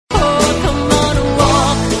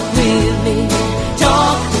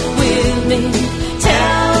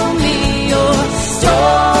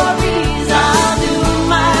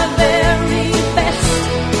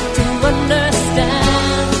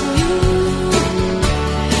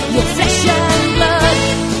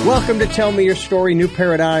Welcome to Tell Me Your Story, New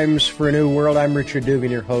Paradigms for a New World. I'm Richard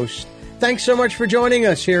Dugan, your host. Thanks so much for joining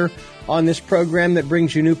us here on this program that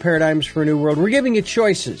brings you new paradigms for a new world. We're giving you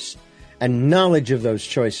choices and knowledge of those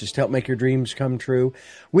choices to help make your dreams come true.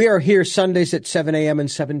 We are here Sundays at 7 a.m.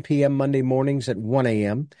 and 7 p.m., Monday mornings at 1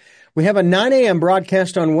 a.m. We have a 9 a.m.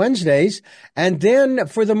 broadcast on Wednesdays. And then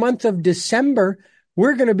for the month of December,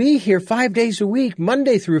 we're going to be here 5 days a week,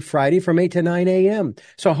 Monday through Friday from 8 to 9 a.m.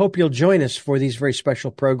 So I hope you'll join us for these very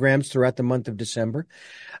special programs throughout the month of December.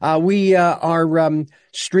 We are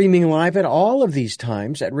streaming live at all of these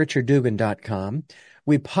times at richarddugan.com.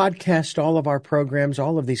 We podcast all of our programs,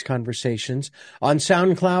 all of these conversations on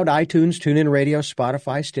SoundCloud, iTunes, TuneIn Radio,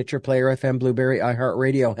 Spotify, Stitcher, Player FM, Blueberry,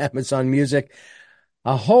 iHeartRadio, Amazon Music,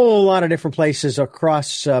 a whole lot of different places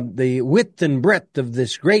across the width and breadth of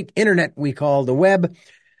this great internet we call the web,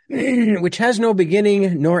 which has no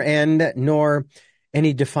beginning nor end, nor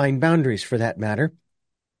any defined boundaries for that matter.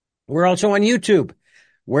 We're also on YouTube,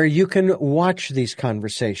 where you can watch these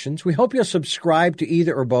conversations. We hope you'll subscribe to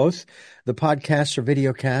either or both the podcasts or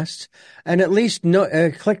videocasts, and at least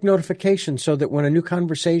click notifications so that when a new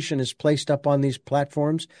conversation is placed up on these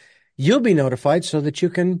platforms, you'll be notified so that you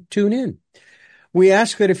can tune in. We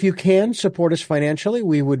ask that if you can support us financially,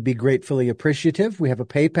 we would be gratefully appreciative. We have a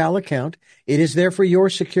PayPal account. It is there for your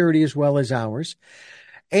security as well as ours.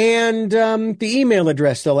 And the email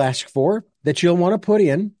address they'll ask for that you'll want to put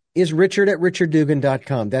in is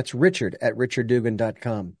richard@richarddugan.com. That's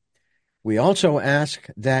richard@richarddugan.com. We also ask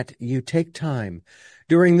that you take time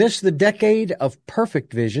during the decade of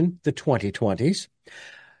perfect vision, the 2020s,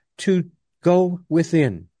 to go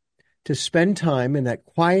within, to spend time in that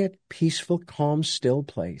quiet, peaceful, calm, still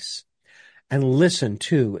place and listen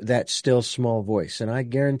to that still small voice. And I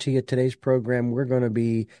guarantee you today's program, we're going to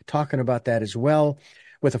be talking about that as well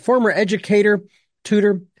with a former educational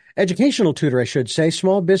tutor, I should say,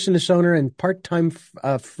 small business owner and part-time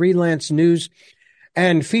freelance news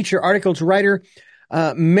and feature articles writer.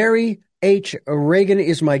 Merrie H. Reagan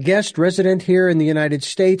is my guest, resident here in the United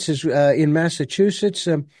States, in Massachusetts.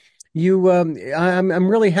 I'm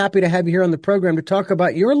really happy to have you here on the program to talk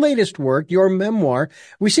about your latest work, your memoir.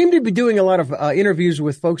 We seem to be doing a lot of interviews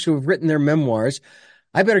with folks who have written their memoirs.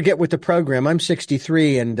 I better get with the program. I'm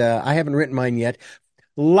 63 and I haven't written mine yet.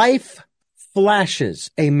 Life Flashes,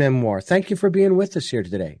 a memoir. Thank you for being with us here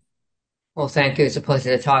today. Well, thank you. It's a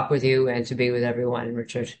pleasure to talk with you and to be with everyone,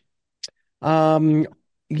 Richard.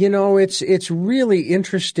 It's really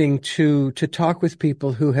interesting to talk with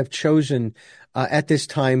people who have chosen at this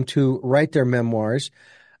time to write their memoirs.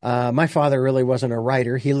 My father really wasn't a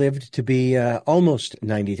writer. He lived to be almost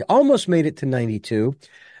 90, almost made it to 92,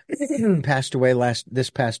 passed away this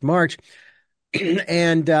past March.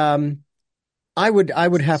 And I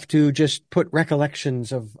would have to just put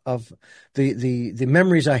recollections of the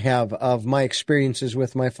memories I have of my experiences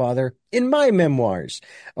with my father in my memoirs,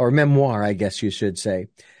 or memoir, I guess you should say.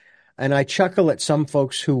 And I chuckle at some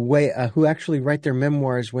folks who actually write their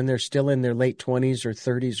memoirs when they're still in their late 20s or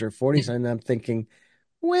 30s or 40s. And I'm thinking,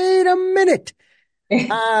 wait a minute.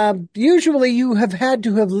 Usually you have had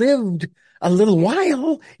to have lived a little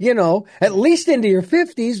while, at least into your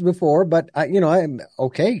 50s before. But, I'm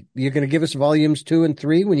okay. You're going to give us volumes 2 and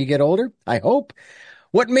 3 when you get older, I hope.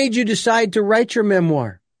 What made you decide to write your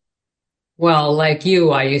memoir? Well, like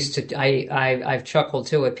you, I've chuckled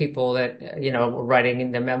too at people that, were writing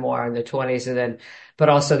in the memoir in the 20s but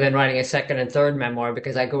also then writing a second and third memoir,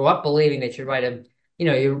 because I grew up believing that you write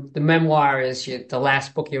the memoir is the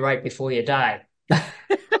last book you write before you die.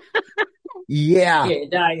 Yeah. You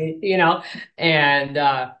die,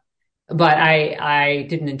 but I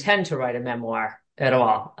didn't intend to write a memoir at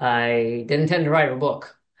all. I didn't intend to write a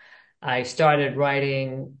book. I started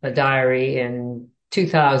writing a diary in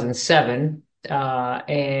 2007,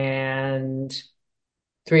 and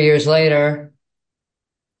 3 years later,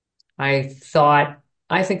 I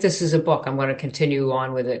think this is a book. I'm going to continue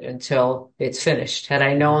on with it until it's finished. Had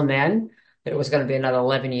I known then that it was going to be another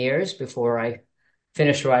 11 years before I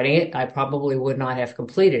finished writing it, I probably would not have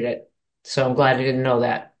completed it. So I'm glad I didn't know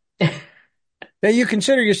that. Now, you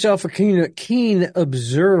consider yourself a keen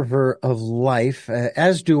observer of life,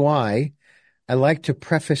 as do I. I like to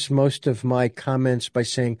preface most of my comments by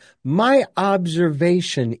saying my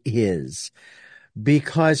observation is,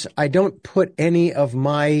 because I don't put any of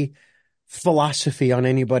my philosophy on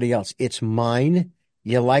anybody else. It's mine.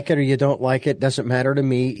 You like it or you don't like it. Doesn't matter to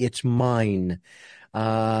me. It's mine.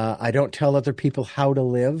 I don't tell other people how to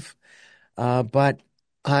live, but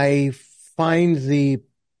I find the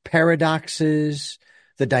paradoxes,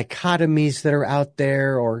 the dichotomies that are out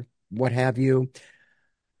there or what have you,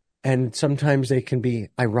 and sometimes they can be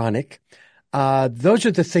ironic. Those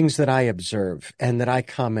are the things that I observe and that I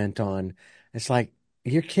comment on. It's like,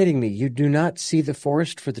 you're kidding me. You do not see the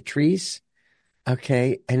forest for the trees?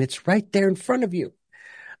 Okay. And it's right there in front of you.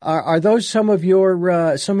 Are those some of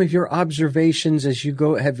your observations as you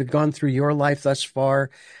have gone through your life thus far,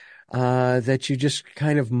 that you just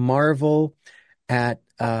kind of marvel at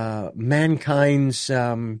mankind's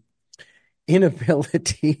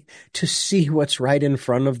inability to see what's right in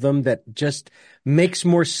front of them, that just makes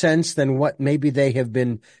more sense than what maybe they have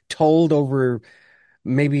been told over,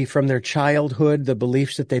 maybe from their childhood, the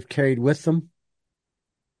beliefs that they've carried with them?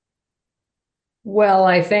 Well,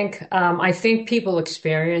 I think people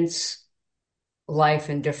experience life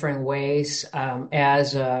in different ways.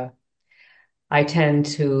 I tend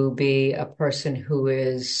to be a person who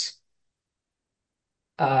is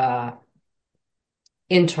uh,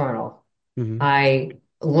 internal. Hmm. I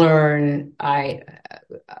learn I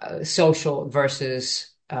social versus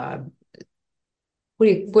what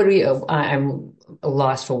do you I'm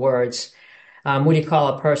lost for words. What do you call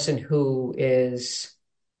a person who is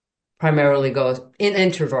primarily goes an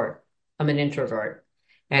introvert? I'm an introvert,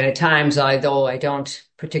 and at times, though I don't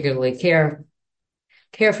particularly care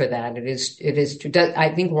for that,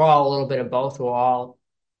 I think we're all a little bit of both. We're all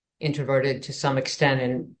introverted to some extent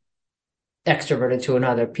and extroverted to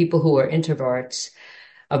another. People who are introverts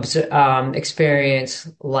experience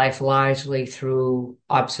life largely through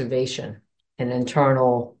observation and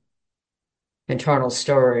internal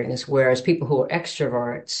stirrings, whereas people who are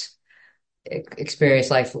extroverts experience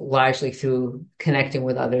life largely through connecting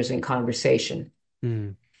with others in conversation.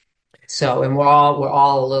 Mm. So, and we're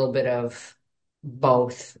all a little bit of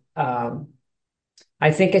both.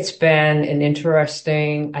 I think it's been an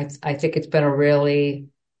interesting. I think it's been a really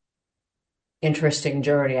interesting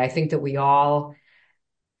journey. I think that we all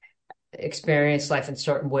experience life in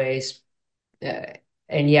certain ways, uh,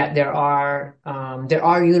 and yet there are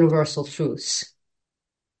universal truths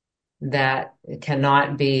that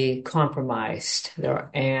cannot be compromised.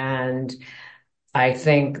 And I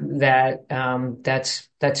think that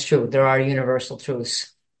that's true. There are universal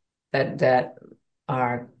truths that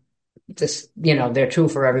are just, they're true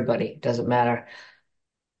for everybody. It doesn't matter.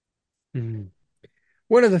 Mm.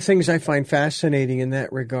 One of the things I find fascinating in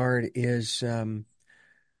that regard is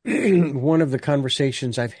one of the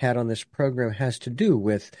conversations I've had on this program has to do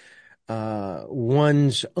with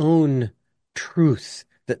one's own truth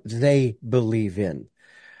that they believe in,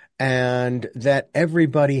 and that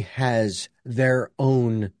everybody has their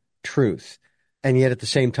own truth. And yet, at the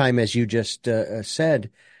same time, as you just said,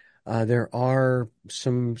 there are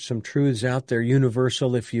some truths out there,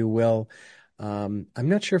 universal, if you will. I'm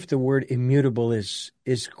not sure if the word immutable is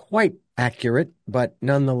quite accurate, but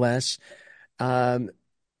nonetheless, um,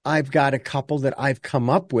 I've got a couple that I've come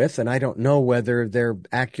up with, and I don't know whether they're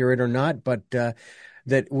accurate or not, but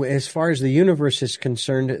as far as the universe is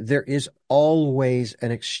concerned, there is always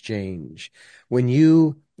an exchange.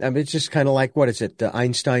 It's just kind of like, what is it?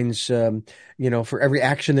 Einstein's, for every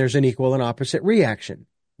action, there's an equal and opposite reaction.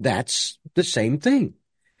 That's the same thing.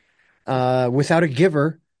 Without a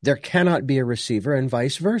giver, there cannot be a receiver, and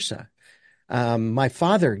vice versa. My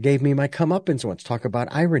father gave me my comeuppance once. Talk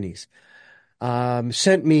about ironies.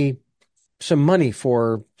 Sent me some money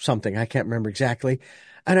for something. I can't remember exactly.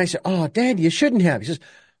 And I said, "Oh, Dad, you shouldn't have." He says,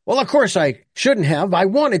 "Well, of course I shouldn't have. I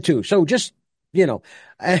wanted to. So just, you know,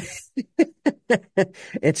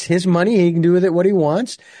 it's his money. He can do with it what he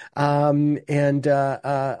wants." And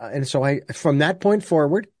so from that point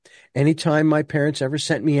forward, anytime my parents ever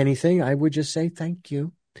sent me anything, I would just say, "Thank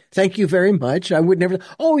you. Thank you very much." I would never,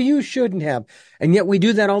 "Oh, you shouldn't have." And yet we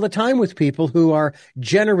do that all the time with people who are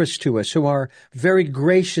generous to us, who are very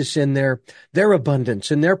gracious in their abundance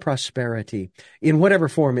and their prosperity in whatever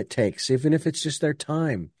form it takes, even if it's just their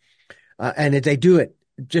time. And they do it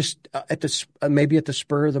just maybe at the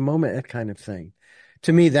spur of the moment, that kind of thing.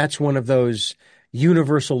 To me, that's one of those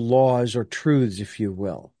universal laws or truths, if you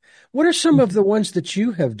will. What are some of the ones that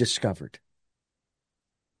you have discovered?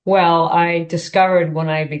 Well, I discovered when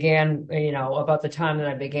I began, about the time that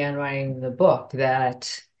I began writing the book,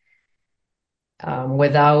 that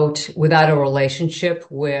without a relationship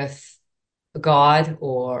with God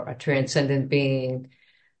or a transcendent being,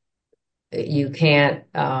 you can't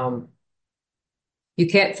um, you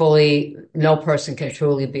can't fully. No person can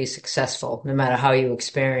truly be successful, no matter how you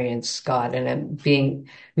experience God, and being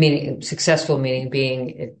meaning successful, meaning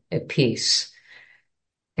being at peace.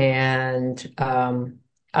 And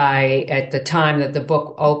at the time that the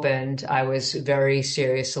book opened, I was very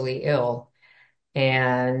seriously ill,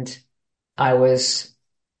 and I was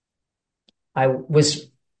I was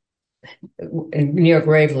near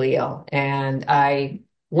gravely ill, and I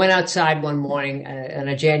went outside one morning, on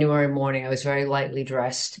a January morning. I was very lightly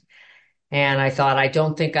dressed. And I thought, I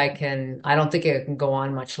don't think it can go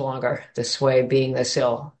on much longer this way, being this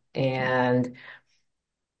ill. And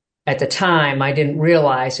at the time, I didn't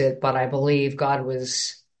realize it, but I believe God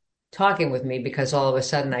was talking with me, because all of a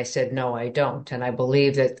sudden I said, no, I don't. And I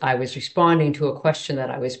believe that I was responding to a question that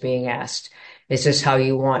I was being asked. Is this how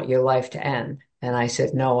you want your life to end? And I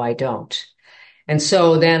said, no, I don't. And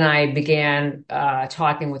so then I began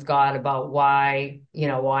talking with God about why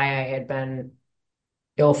I had been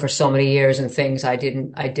ill for so many years, and things I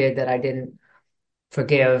did that I didn't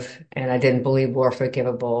forgive and I didn't believe were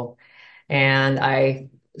forgivable. And I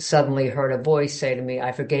suddenly heard a voice say to me,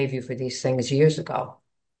 I forgave you for these things years ago.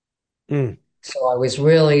 Mm. So I was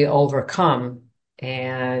really overcome,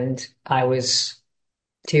 and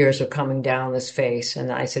tears were coming down this face.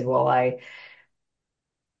 And I said, well, I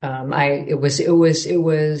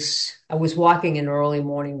was walking in early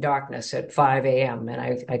morning darkness at 5 a.m.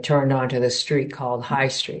 and I turned onto this street called High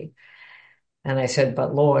Street. And I said,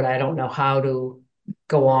 but Lord, I don't know how to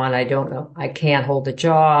go on. I don't know. I can't hold a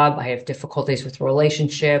job. I have difficulties with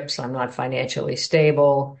relationships. I'm not financially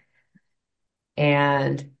stable.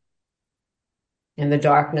 And in the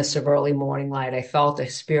darkness of early morning light, I saw a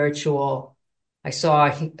spiritual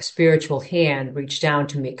hand reach down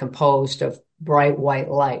to me, composed of bright white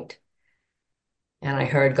light. And I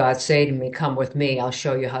heard God say to me, come with me. I'll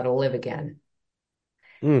show you how to live again.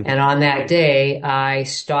 Mm. And on that day, I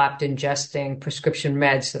stopped ingesting prescription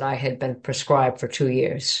meds that I had been prescribed for 2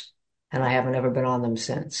 years, and I haven't ever been on them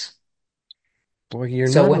since. Boy, you're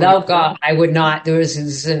So not. without God, I would not, there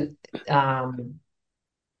isn't,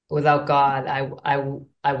 without God,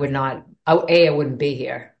 I would not, I wouldn't be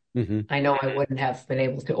here. Mm-hmm. I know I wouldn't have been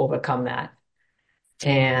able to overcome that.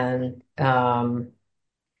 And,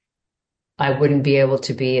 I wouldn't be able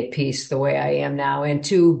to be at peace the way I am now, and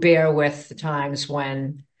to bear with the times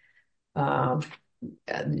when, um,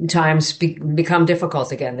 become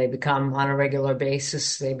difficult again. They become on a regular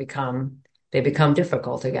basis. They become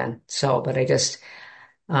difficult again. So, but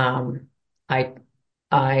um, I,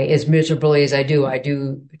 as miserably as I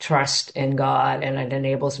do trust in God, and it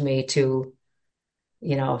enables me to,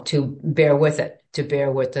 to bear with it, to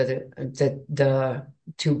bear with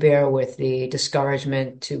to bear with the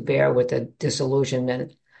discouragement, to bear with the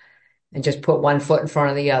disillusionment, and just put one foot in front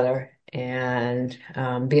of the other, and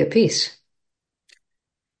be at peace.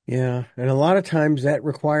 Yeah, and a lot of times that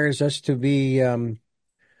requires us to be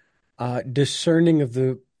discerning of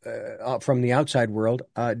the from the outside world,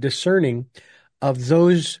 discerning of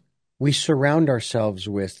those we surround ourselves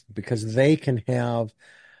with, because they can have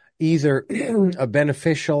either a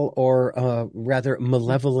beneficial or rather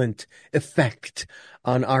malevolent effect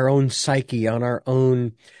on our own psyche, on our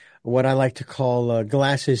own, what I like to call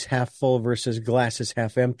glasses half full versus glasses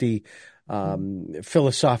half empty,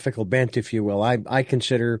 philosophical bent, if you will. I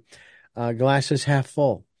consider glasses half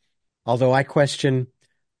full, although I question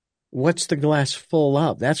what's the glass full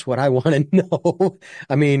of. That's what I want to know.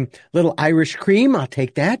 I mean, little Irish cream, I'll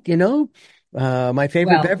take that, my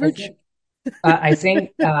favorite Well, beverage. I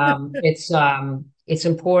think it's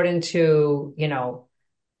important to,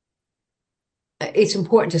 it's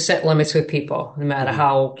important to set limits with people, no matter Mhm.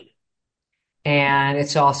 how, and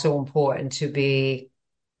it's also important to be,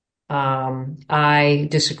 I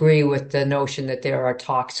disagree with the notion that there are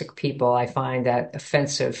toxic people. I find that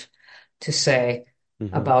offensive to say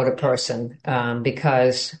Mhm. about a person,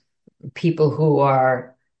 because people who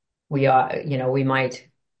are, we are, we might,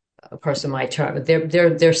 a person might turn,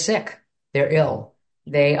 they're sick, they're ill,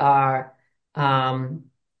 they are, um,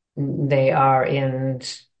 they are in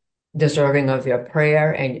deserving of your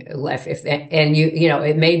prayer, and if and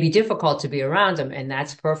it may be difficult to be around them, and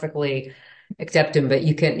that's perfectly accepted. But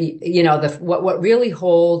you can, what really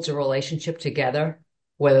holds a relationship together,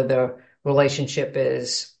 whether the relationship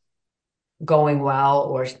is going well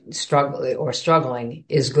or struggling,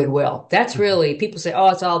 is goodwill. That's Mhm. really, people say,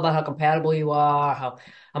 oh, it's all about how compatible you are, how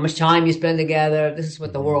much time you spend together. This is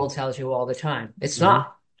what the Mhm. world tells you all the time. It's Mhm.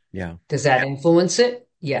 not. Yeah. Does that influence it?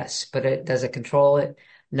 Yes, but does it control it?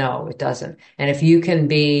 No, it doesn't. And if you can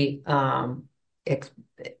ex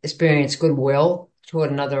experience goodwill toward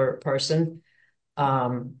another person,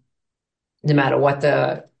 um, no matter what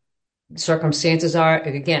the circumstances are.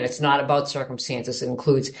 Again, it's not about circumstances. It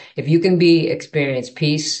includes, if you can experience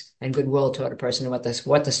peace and goodwill toward a person, what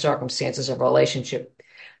the circumstances of relationship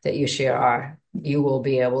that you share are, you will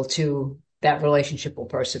be able to, that relationship will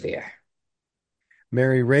persevere.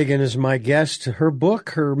 Merrie Reagan is my guest. Her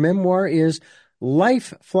memoir is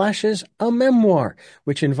Life Flashes, a Memoir,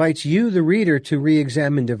 which invites you, the reader, to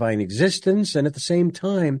re-examine divine existence and at the same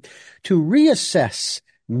time to reassess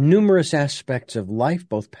numerous aspects of life,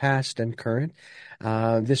 both past and current.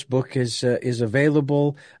 This book is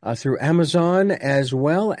available through Amazon as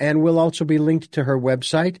well, and will also be linked to her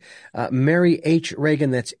website, Merrie H.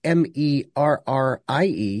 Reagan. That's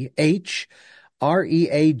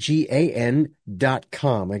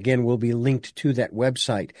MERRIEHREAGAN.com. Again, we'll be linked to that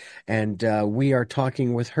website. And we are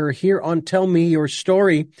talking with her here on Tell Me Your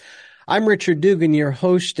Story. I'm Richard Dugan, your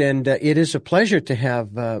host, and it is a pleasure to have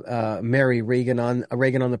Merrie Reagan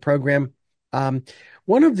on the program.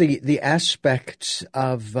 One of the aspects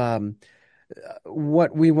of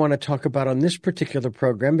what we want to talk about on this particular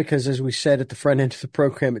program, because as we said at the front end of the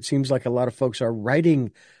program, it seems like a lot of folks are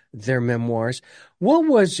writing their memoirs. What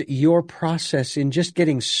was your process in just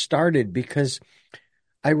getting started? Because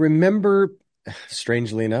I remember,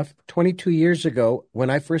 strangely enough, 22 years ago when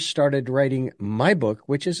I first started writing my book,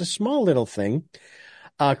 which is a small little thing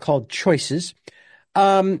called Choices.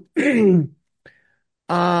 I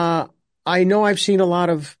know I've seen a lot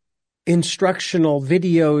of instructional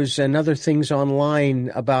videos and other things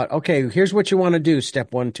online about, okay, here's what you want to do,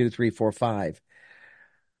 step 1, 2, 3, 4, 5.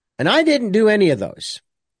 And I didn't do any of those.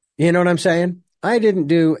 You know what I'm saying? I didn't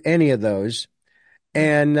do any of those.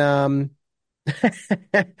 And I'm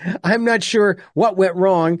not sure what went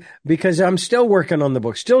wrong, because I'm still working on the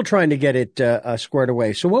book, still trying to get it squared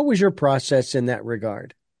away. So what was your process in that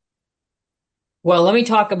regard? Well, let me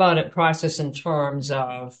talk about it process in terms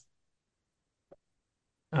of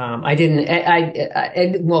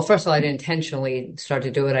well, first of all, I didn't intentionally start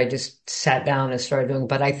to do it. I just sat down and started doing it.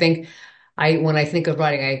 But I think when I think of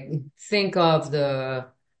writing, I think of the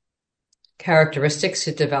characteristics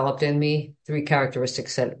it developed in me, three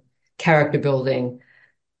characteristics that character building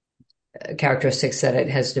characteristics that it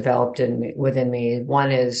has developed within me.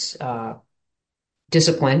 One is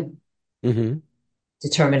discipline, Mm-hmm.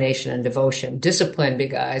 determination, and devotion. Discipline,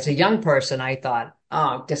 because as a young person, I thought,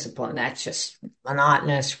 oh, discipline, that's just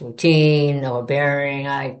monotonous, routine,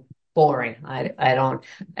 overbearing, boring. I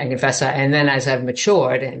confess that. And then as I've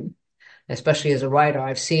matured, and especially as a writer,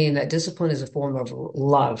 I've seen that discipline is a form of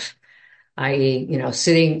love, i.e.,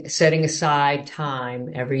 setting aside time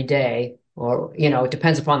every day, or, it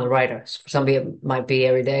depends upon the writer. Somebody it might be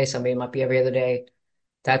every day, somebody it might be every other day.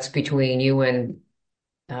 That's between you and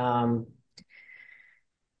um,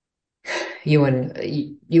 you and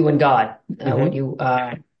God,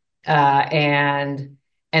 Mm-hmm. and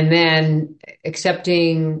then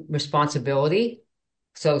accepting responsibility.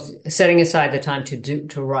 So setting aside the time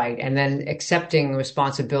to write, and then accepting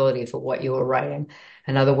responsibility for what you were writing.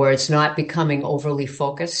 In other words, not becoming overly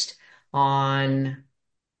focused on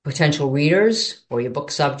potential readers or your book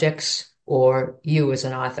subjects or you as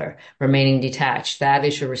an author, remaining detached. That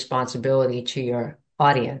is your responsibility to your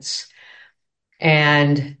audience.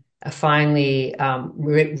 And finally,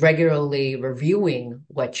 regularly reviewing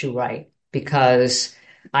what you write, because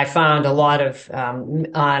I found a lot of, on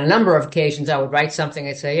a number of occasions, I would write something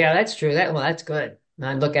and say, yeah, that's true. That's good. And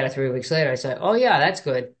I'd look at it 3 weeks later. I say, oh yeah, that's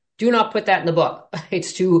good. Do not put that in the book.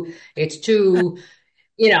 It's too, it's too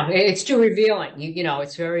revealing.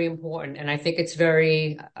 It's very important. And I think it's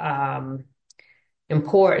very,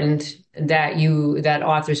 important that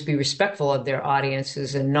authors be respectful of their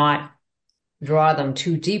audiences and not draw them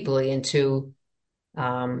too deeply into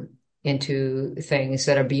things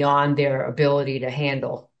that are beyond their ability to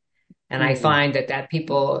handle. And I find that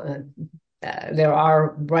people, there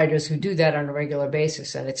are writers who do that on a regular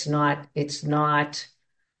basis, and it's not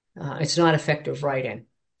effective writing.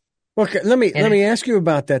 Okay, let me ask you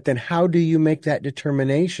about that then. How do you make that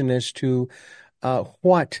determination as to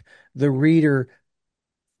what the reader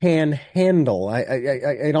can handle?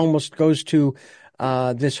 It almost goes to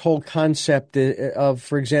this whole concept of,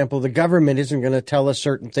 for example, the government isn't going to tell us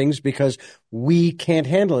certain things because we can't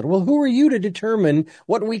handle it. Well, who are you to determine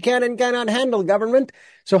what we can and cannot handle, government?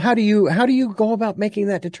 So how do you go about making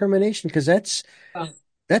that determination? Because that's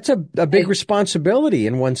a big responsibility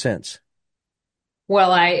in one sense.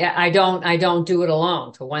 Well, I don't do it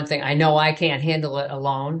alone. For one thing, I know I can't handle it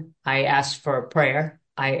alone. I ask for prayer.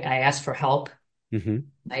 I ask for help. Mm-hmm.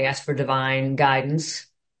 I ask for divine guidance.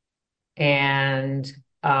 And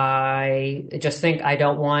I just think I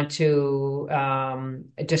don't want to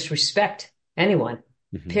disrespect anyone,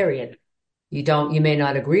 Mm-hmm. period. You may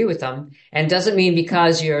not agree with them. And it doesn't mean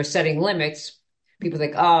because you're setting limits, people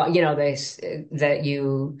think, oh, that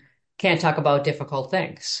you can't talk about difficult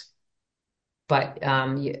things. But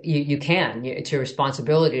you can. It's your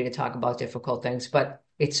responsibility to talk about difficult things. But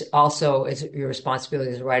it's your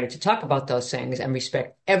responsibility as a writer to talk about those things and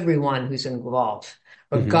respect everyone who's involved,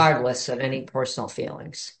 Mm-hmm. regardless of any personal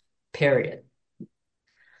feelings, period.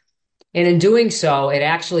 And in doing so, it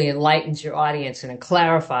actually enlightens your audience and it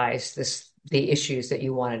clarifies the issues that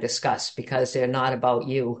you want to discuss because they're not about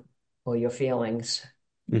you or your feelings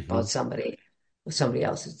Hmm. about somebody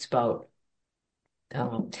else. It's about,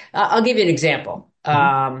 I'll give you an example.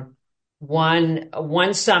 Hmm.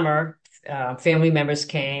 One summer, family members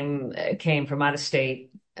came from out of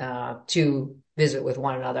state to visit with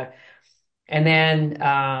one another. And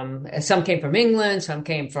then some came from England, some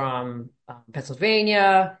came from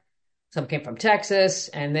Pennsylvania, some came from Texas,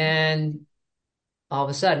 and then all of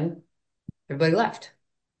a sudden, everybody left.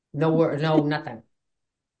 No word, no nothing.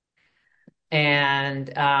 And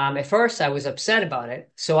at first, I was upset about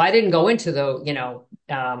it, so I didn't go into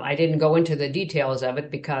I didn't go into the details of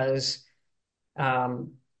it because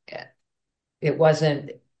um, it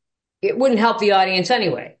wasn't, it wouldn't help the audience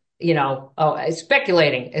anyway.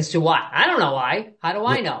 Speculating as to why. I don't know why. How do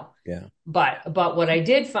I know? Yeah. But what I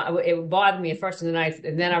did find, it bothered me at first, and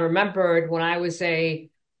then I remembered when I was an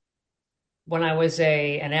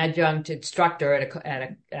adjunct instructor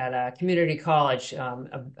at a community college.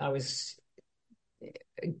 I was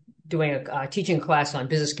doing a teaching class on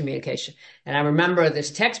business communication, and I remember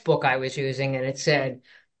this textbook I was using, and it said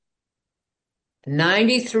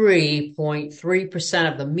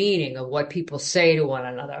 93.3% of the meaning of what people say to one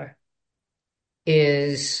another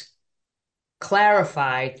is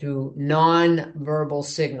clarified through non-verbal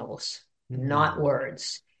signals, not Mm.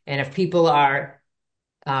 words. And if people are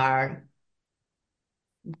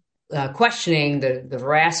questioning the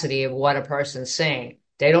veracity of what a person's saying,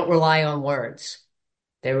 they don't rely on words.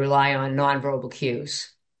 They rely on nonverbal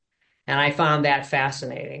cues. And I found that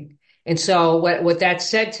fascinating. And so what that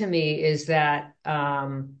said to me is that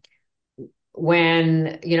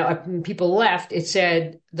when people left, it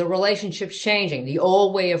said the relationship's changing, the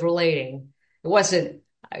old way of relating. It wasn't,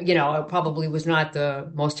 it probably was not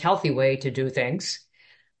the most healthy way to do things,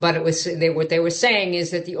 but what they were saying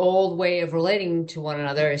is that the old way of relating to one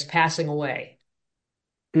another is passing away.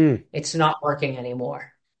 Mm. It's not working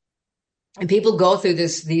anymore. And people go through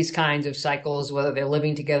these kinds of cycles, whether they're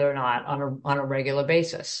living together or not, on a regular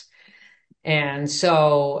basis. And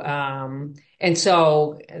so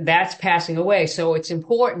that's passing away. So it's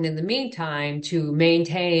important in the meantime to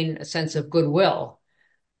maintain a sense of goodwill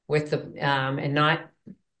with and not,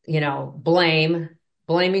 blame.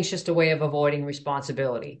 Blaming's just a way of avoiding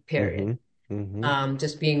responsibility, period. Hmm. Hmm.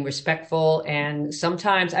 Just being respectful. And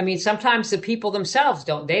sometimes the people themselves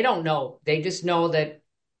they don't know. They just know that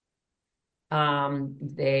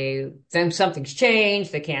then something's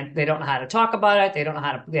changed. They don't know how to talk about it. They don't know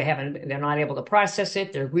how to, they're not able to process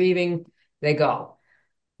it. They're grieving. They go.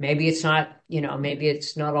 Maybe it's not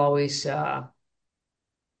always, um,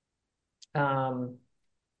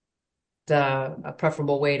 the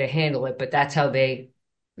preferable way to handle it, but that's how they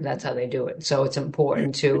do it. So it's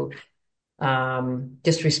important to,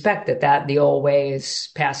 just respect that the old way is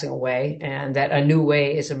passing away and that a new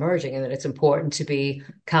way is emerging and that it's important to be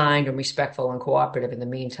kind and respectful and cooperative in the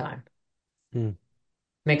meantime. Mm.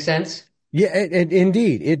 Make sense? Yeah,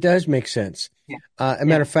 indeed, it does make sense. Yeah. A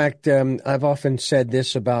matter Yeah. of fact, I've often said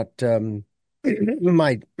this about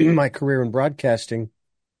my career in broadcasting.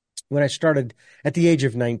 When I started at the age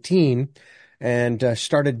of 19 and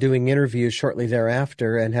started doing interviews shortly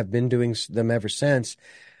thereafter and have been doing them ever since,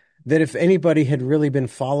 that if anybody had really been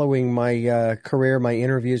following my career, my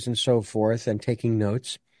interviews and so forth, and taking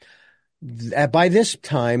notes, by this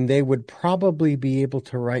time they would probably be able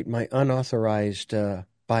to write my unauthorized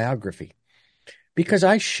biography because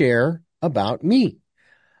I share about me.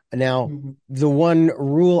 Now, Mhm. the one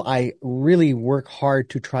rule I really work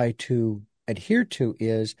hard to try to adhere to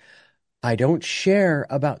is I don't share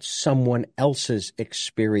about someone else's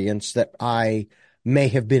experience that I may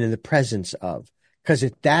have been in the presence of, because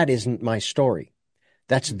that isn't my story.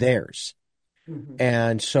 That's Mhm. theirs. Mhm.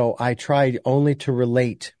 And so I try only to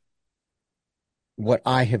relate what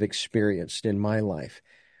I have experienced in my life.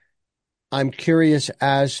 I'm curious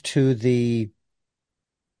as to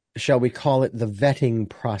shall we call it the vetting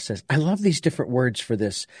process? I love these different words for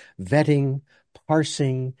this: vetting,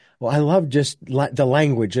 parsing. Well, I love just the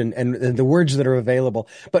language and the words that are available.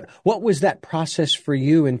 But what was that process for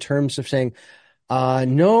you in terms of saying,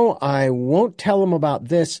 no, I won't tell them about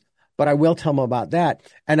this, but I will tell them about that?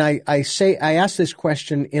 And I ask this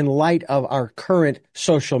question in light of our current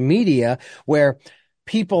social media where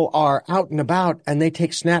people are out and about and they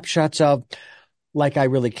take snapshots of, like I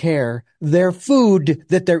really care, their food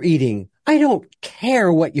that they're eating. I don't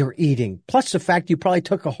care what you're eating. Plus the fact you probably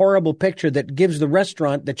took a horrible picture that gives the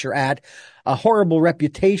restaurant that you're at a horrible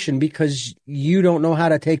reputation because you don't know how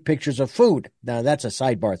to take pictures of food. Now that's a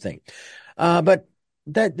sidebar thing. But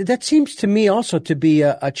that seems to me also to be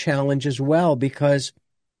a challenge as well, because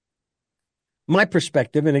my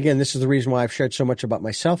perspective, and again, this is the reason why I've shared so much about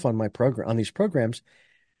myself on my program, on these programs.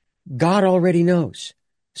 God already knows.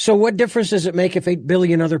 So what difference does it make if 8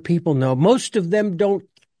 billion other people know? Most of them don't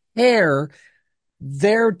care.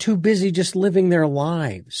 They're too busy just living their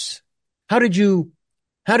lives. How did you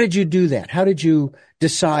how did you do that? How did you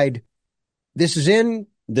decide this is in,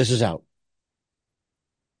 this is out?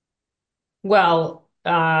 Well,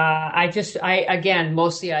 again,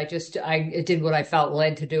 mostly I did what I felt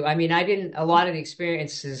led to do. I mean, a lot of the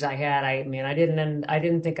experiences I had, I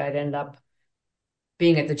didn't think I'd end up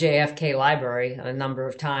being at the JFK Library a number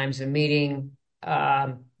of times and meeting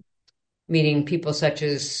people such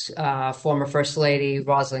as former First Lady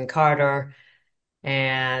Rosalind Carter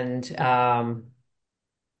and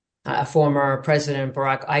former President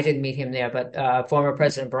Barack. I didn't meet him there, but former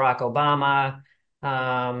President Barack Obama.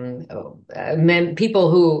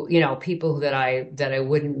 People who people that I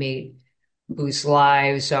wouldn't meet, whose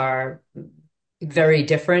lives are very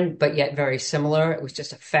different but yet very similar. It was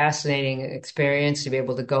just a fascinating experience to be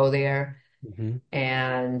able to go there. Hmm.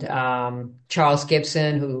 And Charles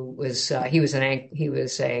Gibson, who was he was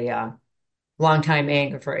a longtime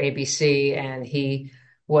anchor for ABC, and he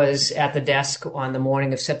was at the desk on the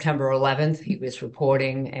morning of September 11th. He was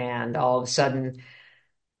reporting, and all of a sudden,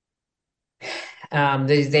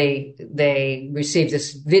 they received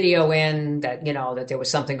this video in that that there was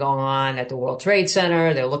something going on at the World Trade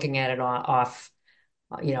Center. They're looking at it off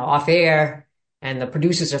air, and the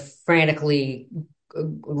producers are frantically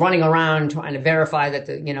running around trying to verify that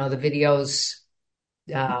the video's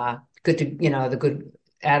good to the good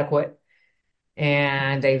adequate.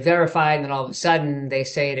 And they verified, and then all of a sudden they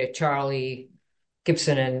say to Charlie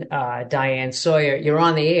Gibson and Diane Sawyer, "You're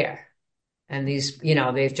on the air." And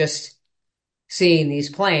they've just seen these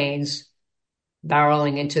planes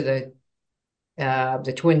barreling into the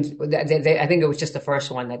twins. I think it was just the first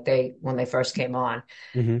one when they first came on.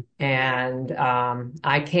 Hmm. And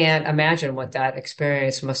I can't imagine what that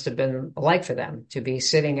experience must have been like for them to be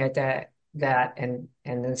sitting at that and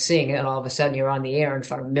then seeing it, and all of a sudden you're on the air in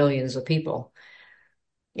front of millions of people.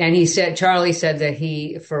 And Charlie said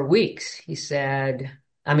that for weeks, he said,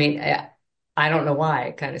 I mean, I don't know why,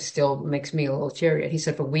 it kind of still makes me a little cheery. He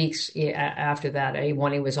said for weeks after that,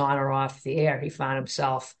 when he was on or off the air, he found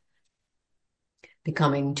himself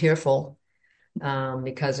becoming tearful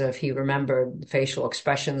because he remembered the facial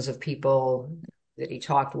expressions of people that he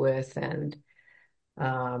talked with, and,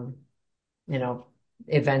 um, you know,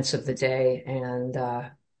 events of the day.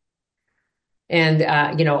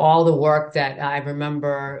 All the work that I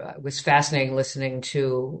remember was fascinating listening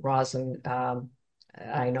to Rosalind.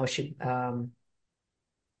 I know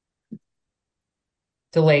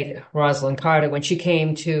the late Rosalind Carter, when she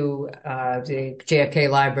came to the JFK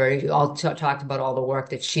Library, all talked about all the work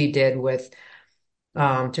that she did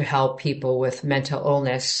to help people with mental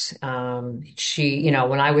illness.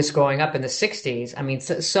 When I was growing up in the 60s, I mean,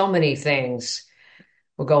 so many things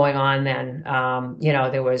were going on then.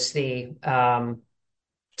 There was TV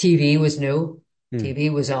was new. Mm.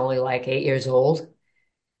 TV was only like 8 years old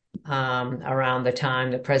around the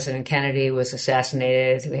time that President Kennedy was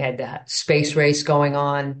assassinated. We had the space race going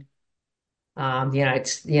on.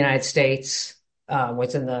 The United States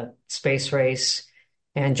was in the space race,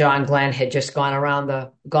 and John Glenn had just gone around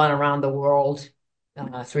the world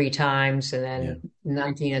 3 times, and Yeah. then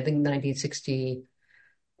 1962,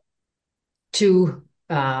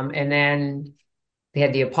 and then they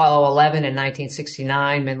had the Apollo 11 in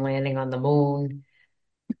 1969, men landing on the moon,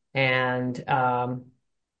 and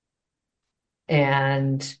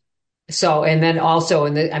and so, and then also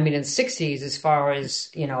in the 60s, as far as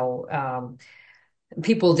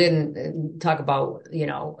people didn't talk about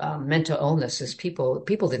mental illnesses. People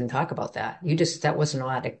didn't talk about that. That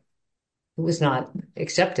was not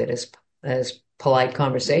accepted as polite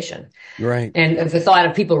conversation. Right. And the thought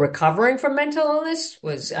of people recovering from mental illness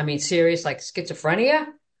was, I mean, serious, like schizophrenia.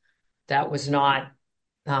 That was not.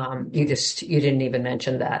 You didn't even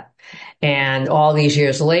mention that. And all these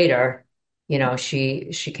years later,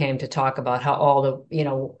 she came to talk about how all the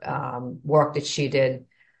work that she did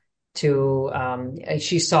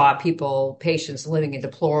she saw patients living in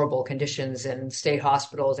deplorable conditions in state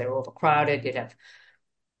hospitals. They were overcrowded. You'd have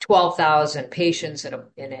 12,000 patients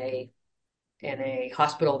in a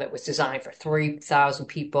hospital that was designed for 3,000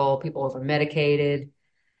 people over medicated,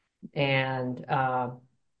 and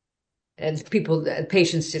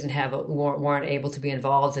patients weren't able to be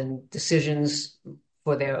involved in decisions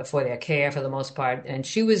for their care for the most part. And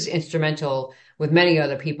she was instrumental with many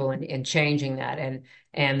other people in changing that,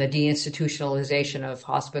 and the deinstitutionalization of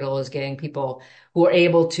hospitals, getting people who are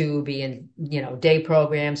able to be in, day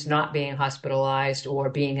programs, not being hospitalized or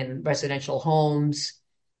being in residential homes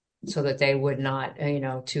so that they would not,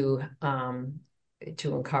 to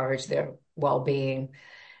encourage their well-being.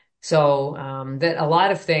 So that a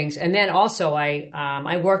lot of things, and then also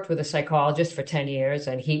I worked with a psychologist for 10 years,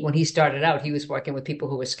 and when he started out, he was working with people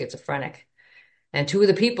who were schizophrenic, and two of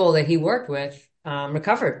the people that he worked with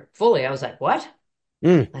recovered fully. I was like, "What?"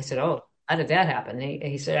 Mm. I said, "Oh, how did that happen?"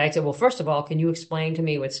 He said, "I said, well, first of all, can you explain to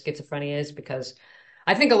me what schizophrenia is? Because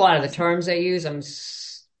I think a lot of the terms they use,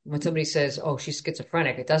 when somebody says, 'Oh, she's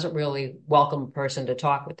schizophrenic,' it doesn't really welcome a person to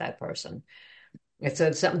talk with that person. It's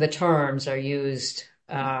some of the terms are used."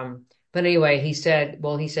 But anyway, he said,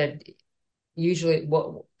 usually,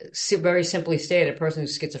 very simply stated, a person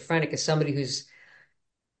who's schizophrenic is somebody who's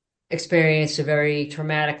experienced a very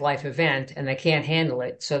traumatic life event and they can't handle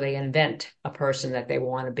it. So they invent a person that they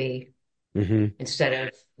want to be Hmm. instead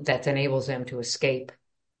of that enables them to escape,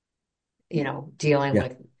 dealing Yeah.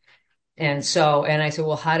 with. And I said,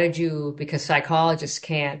 well, how did you, because psychologists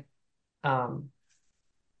um,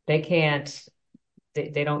 they can't,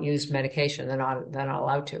 they don't use medication. They're not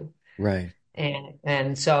allowed to. Right.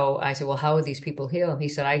 And so I said, well, how are these people healed? He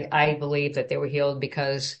said, I believe that they were healed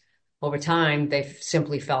because over time they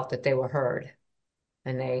simply felt that they were heard,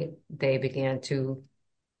 and they began to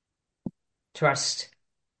trust,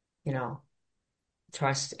 you know,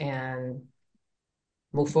 trust and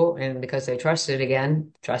move forward. And because they trusted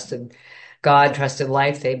God, trusted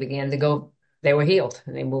life, they began to go, they were healed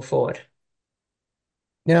and they moved forward.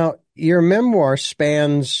 Now, your memoir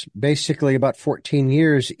spans basically about 14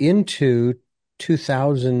 years into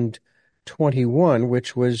 2021,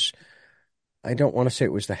 which was, I don't want to say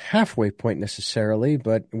it was the halfway point necessarily,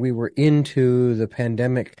 but we were into the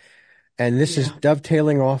pandemic. And this is Yeah.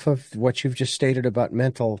 dovetailing off of what you've just stated about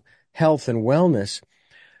mental health and wellness,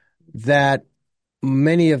 that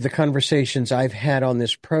many of the conversations I've had on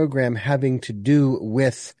this program having to do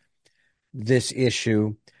with this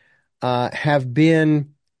issue have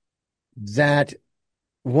been that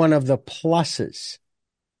one of the pluses,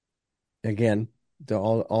 again,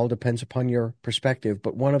 all depends upon your perspective,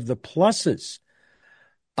 but one of the pluses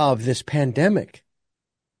of this pandemic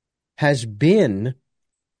has been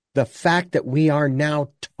the fact that we are now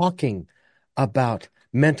talking about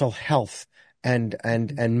mental health and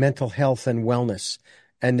mental health and wellness.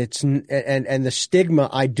 And the stigma,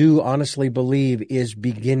 I do honestly believe, is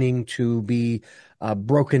beginning to be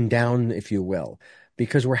broken down, if you will,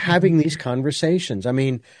 because we're having these conversations. I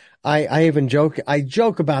mean, I even joke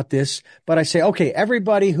about this, but I say, okay,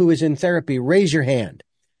 everybody who is in therapy, raise your hand.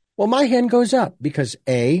 Well, my hand goes up because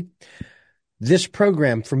this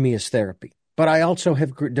program for me is therapy, but I also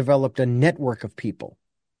have developed a network of people.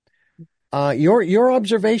 Your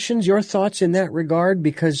observations, your thoughts in that regard,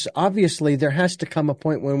 because obviously there has to come a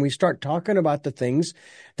point when we start talking about the things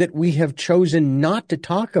that we have chosen not to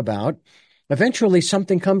talk about. Eventually,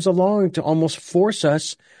 something comes along to almost force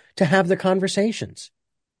us to have the conversations.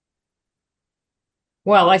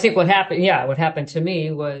 Well, I think what happened to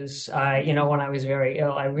me was, when I was very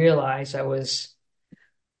ill, I realized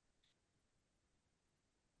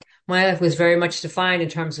my life was very much defined in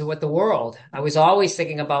terms of what the world, I was always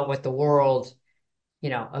thinking about what the world,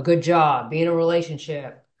 a good job, be in a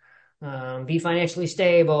relationship, be financially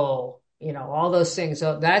stable, all those things.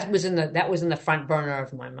 So that was in the front burner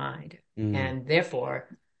of my mind. Mm. And therefore,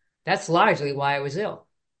 that's largely why I was ill.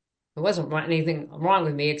 There wasn't anything wrong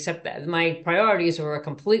with me except that my priorities were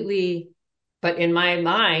but in my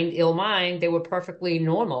mind, ill mind, they were perfectly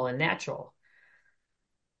normal and natural.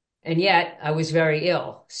 And yet I was very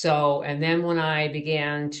ill. So, and then when I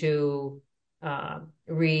began to uh,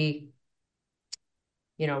 re,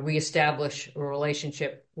 reestablish a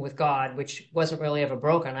relationship with God, which wasn't really ever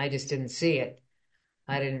broken, I just didn't see it.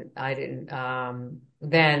 Then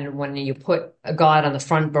when you put a God on the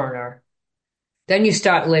front burner, then you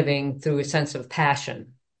start living through a sense of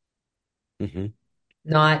passion, Hmm.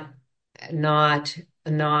 not, not,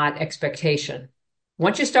 not expectation.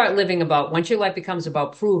 Once your life becomes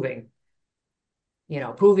about proving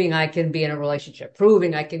I can be in a relationship,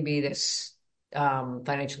 proving I can be this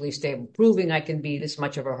financially stable, proving I can be this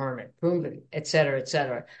much of a hermit, proving, et cetera, et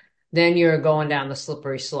cetera. Then you're going down the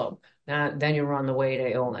slippery slope. Then you're on the way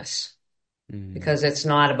to illness Mm. because it's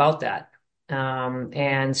not about that.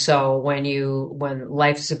 And so when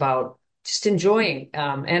life's about just enjoying,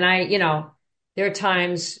 and there are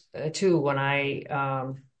times too when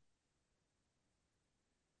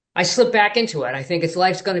I slip back into it. I think it's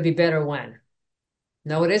life's going to be better when.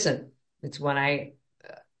 No, it isn't. It's when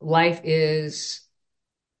life is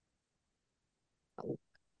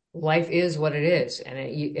life is what it is, and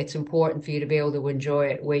it's important for you to be able to enjoy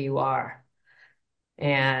it where you are,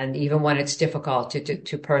 and even when it's difficult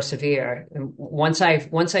to persevere. And once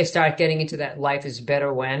I start getting into that life is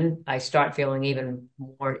better when, I start feeling even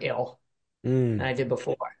more ill than Mm. I did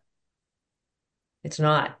before. It's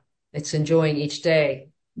not. It's enjoying each day.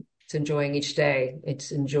 It's enjoying each day.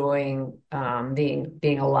 It's enjoying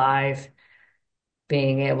being alive,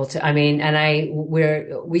 being able to. I mean, and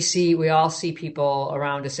we all see people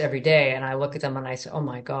around us every day, and I look at them and I say, "Oh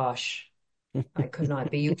my gosh, I could not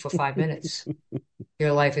be you for 5 minutes.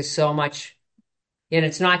 Your life is so much." And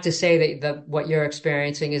it's not to say that what you're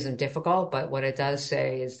experiencing isn't difficult, but what it does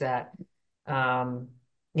say is that, um,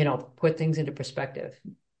 put things into perspective.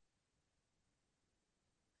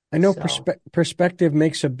 I know So, perspective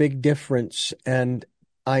makes a big difference, and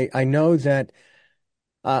I know that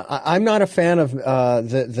I'm not a fan of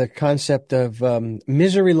the concept of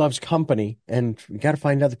misery loves company, and you got to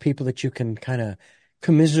find other people that you can kind of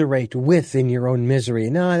commiserate with in your own misery.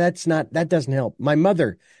 No, that doesn't help. My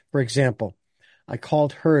mother, for example, I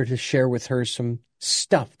called her to share with her some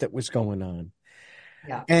stuff that was going on,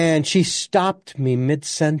 yeah. and she stopped me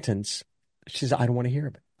mid-sentence. She says, "I don't want to hear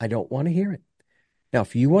it. I don't want to hear it. Now,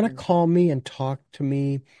 if you want to Mhm. call me and talk to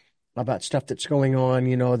me about stuff that's going on,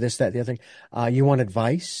 this, that, the other thing. You want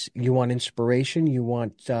advice, you want inspiration, you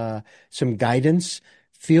want some guidance,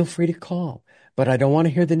 feel free to call. But I don't want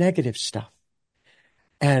to hear the negative stuff."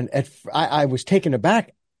 And I was taken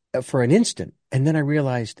aback for an instant. And then I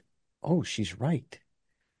realized, oh, she's right.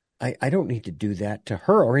 I don't need to do that to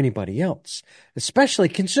her or anybody else, especially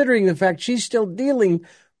considering the fact she's still dealing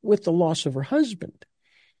with the loss of her husband.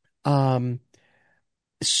 Um,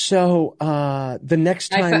 so the next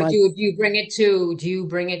I time thought, I, do you bring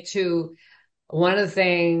it to one of the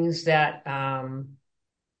things that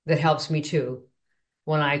helps me too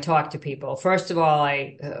when I talk to people. First of all,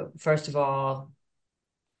 I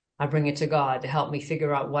bring it to God to help me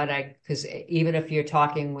figure out because even if you're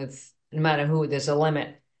talking with no matter who, there's a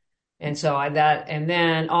limit. And so and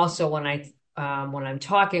then also when I'm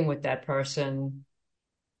talking with that person,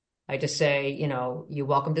 I just say, you're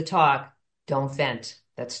welcome to talk. Don't vent.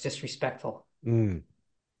 That's disrespectful. mm,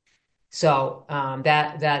 So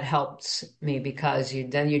that helps me because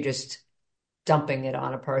you're just dumping it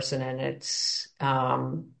on a person, and it's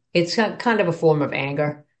kind of a form of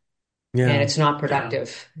anger, and yeah. it's not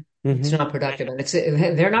productive. It's Hmm. not productive, and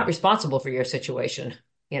they're not responsible for your situation,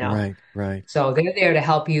 you know. Right, right. So they're there to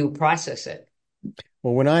help you process it.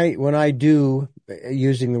 Well, when I do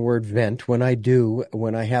using the word vent, when I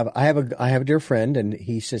have a dear friend, and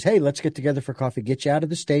he says, "Hey, let's get together for coffee. Get you out of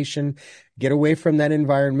the station, get away from that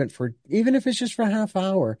environment for even if it's just for a half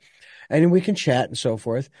hour, and we can chat and so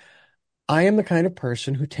forth." I am the kind of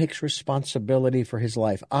person who takes responsibility for his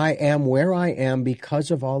life. I am where I am because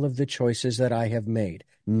of all of the choices that I have made.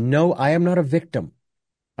 No, I am not a victim.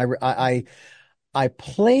 I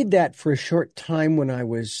played that for a short time when I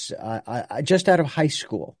was just out of high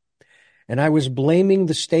school, and I was blaming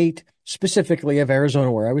the state, specifically of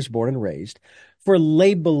Arizona, where I was born and raised, for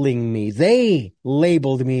labeling me. They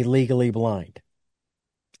labeled me legally blind.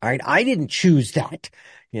 All right, I didn't choose that,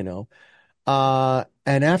 you know.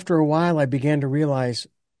 And after a while, I began to realize,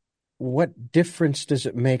 what difference does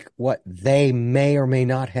it make what they may or may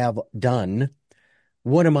not have done?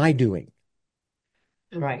 What am I doing?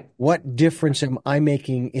 Right. What difference am I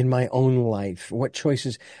making in my own life? What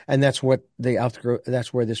choices? And that's where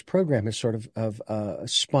this program is sort of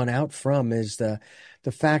spun out from, is the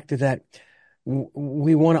fact that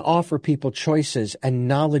we want to offer people choices and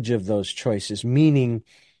knowledge of those choices, meaning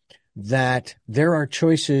that there are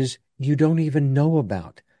choices you don't even know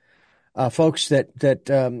about. Folks that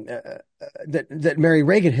Merrie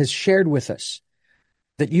Reagan has shared with us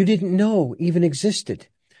that you didn't know even existed.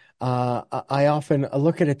 I often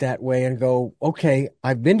look at it that way and go, okay,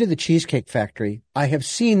 I've been to the Cheesecake Factory. I have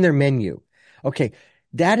seen their menu. Okay,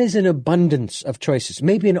 that is an abundance of choices,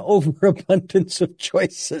 maybe an overabundance of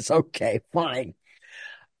choices. Okay, fine.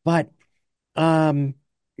 But, um,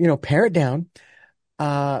 pare it down.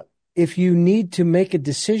 Uh, if you need to make a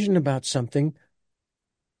decision about something,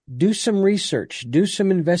 do some research, do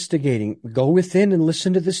some investigating, go within and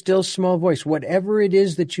listen to the still small voice, whatever it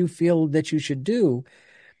is that you feel that you should do,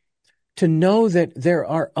 to know that there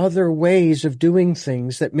are other ways of doing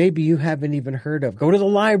things that maybe you haven't even heard of. Go to the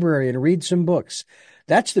library and read some books.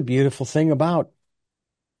 That's the beautiful thing about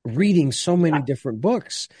reading so many Yeah. different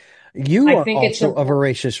books. You I are think it's also a important.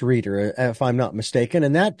 voracious reader, if I'm not mistaken,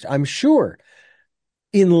 and that, I'm sure,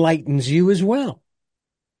 enlightens you as well.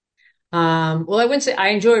 Well, I wouldn't say I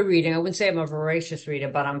enjoy reading. I wouldn't say I'm a voracious reader,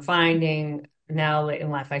 but I'm finding now late in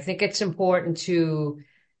life, I think it's important to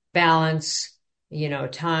balance,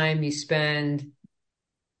 time you spend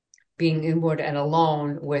being inward and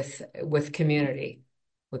alone with community,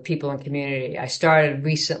 with people in community. I started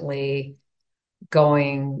recently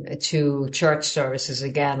going to church services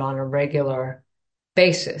again on a regular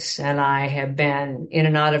basis, and I have been in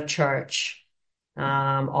and out of church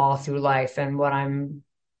all through life. And what I'm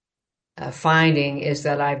finding is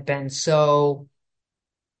that I've been so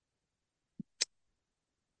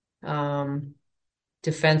um,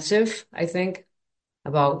 defensive, I think,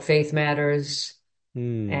 about faith matters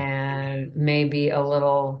Hmm. and maybe a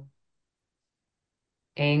little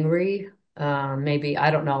angry, maybe,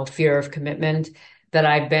 I don't know, fear of commitment that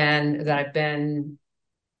I've been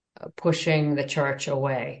pushing the church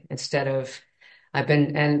away instead of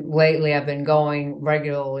and lately I've been going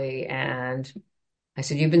regularly, and I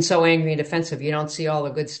said, you've been so angry and defensive, you don't see all the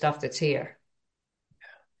good stuff that's here.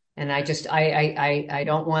 And I just, I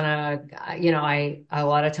don't want to, a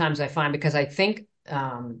lot of times I find because I think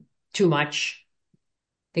too much,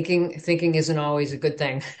 thinking isn't always a good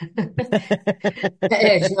thing.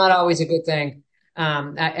 It's not always a good thing.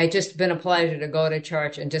 I just been a pleasure to go to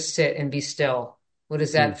church and just sit and be still. What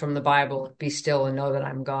is Hmm. that from the Bible? Be still and know that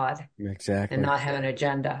I'm God and Exactly. not have an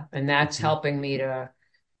agenda. And that's Mhm. helping me to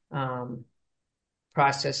um,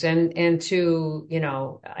 process and to,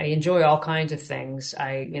 I enjoy all kinds of things.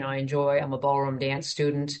 I'm a ballroom dance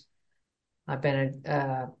student. I've been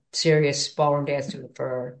a serious ballroom dance student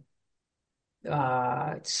for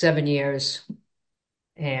 7 years,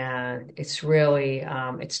 and it's really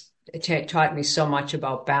taught me so much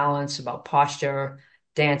about balance, about posture,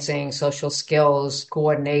 dancing, social skills,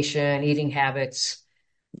 coordination, eating habits.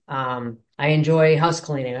 I enjoy house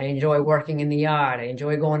cleaning. I enjoy working in the yard. I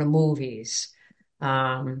enjoy going to movies.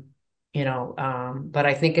 Um, but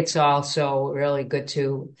I think it's also really good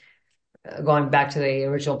to, going back to the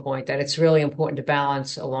original point, that it's really important to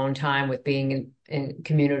balance alone time with being in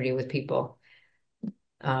community with people.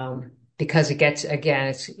 Because it gets,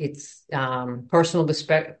 again, it's personal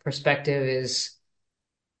perspective is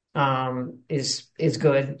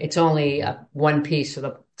good. It's only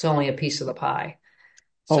it's only a piece of the pie.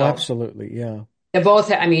 Oh, So absolutely. Yeah. they're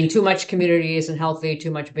both, I mean, too much community isn't healthy,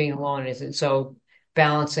 too much being alone isn't. So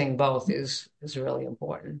balancing both is really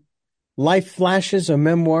important. Life Flashes, a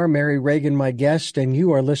memoir. Merrie Reagan, my guest, and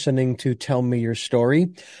you are listening to Tell Me Your Story.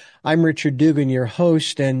 I'm Richard Dugan, your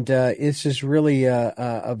host, and this is really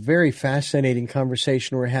a very fascinating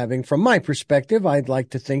conversation we're having. From my perspective, I'd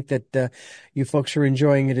like to think that you folks are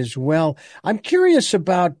enjoying it as well. I'm curious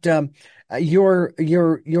about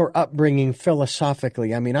your upbringing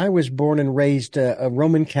philosophically. I mean, I was born and raised a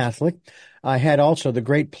Roman Catholic. I had also the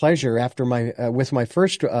great pleasure after with my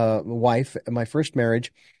first wife, my first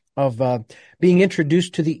marriage, of being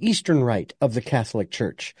introduced to the Eastern Rite of the Catholic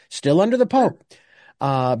Church, still under the Pope,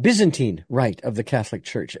 Byzantine Rite of the Catholic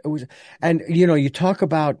Church. And you talk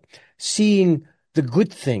about seeing the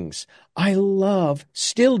good things. I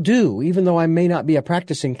still do, even though I may not be a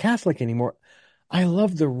practicing Catholic anymore. I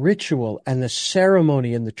love the ritual and the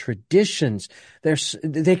ceremony and the traditions.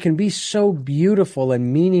 They can be so beautiful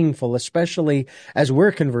and meaningful, especially as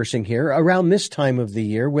we're conversing here around this time of the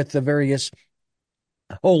year with the various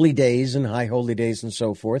holy days and high holy days and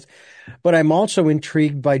so forth. But I'm also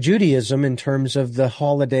intrigued by Judaism in terms of the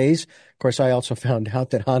holidays. Of course, I also found out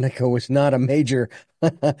that Hanukkah was not a major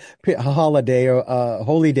holiday or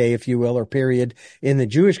holy day, if you will, or period in the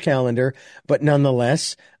Jewish calendar. But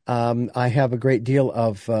nonetheless, I have a great deal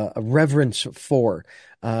of reverence for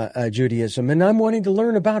Judaism, and I'm wanting to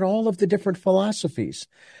learn about all of the different philosophies.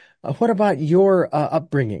 What about your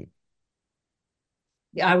upbringing?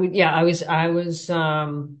 Yeah, I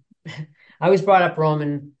was brought up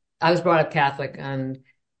Roman. I was brought up Catholic, and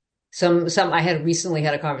I had recently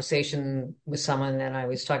had a conversation with someone, and I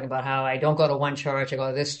was talking about how I don't go to one church. I go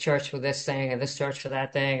to this church for this thing, and this church for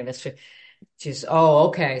that thing, and this. She's, oh,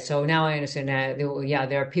 okay. So now I understand that. Yeah,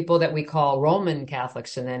 there are people that we call Roman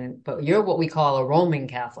Catholics, but you're what we call a Roman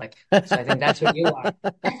Catholic. So I think that's what you are.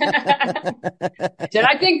 I said,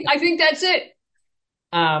 I think that's it.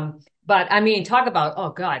 But I mean, oh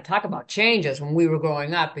God, talk about changes when we were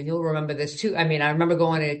growing up, and you'll remember this too. I mean, I remember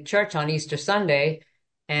going to church on Easter Sunday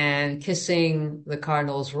and kissing the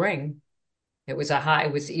cardinal's ring. It was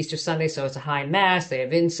Easter Sunday, so it's a high mass. They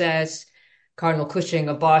have incense. Cardinal Cushing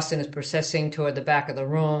of Boston is processing toward the back of the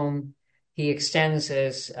room. He extends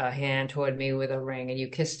his hand toward me with a ring, and you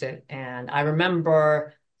kissed it. And I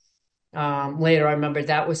remember later, I remember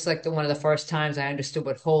that was like one of the first times I understood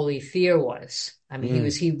what holy fear was. I mean,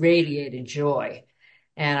 Mm, he radiated joy.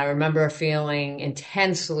 And I remember feeling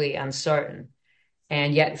intensely uncertain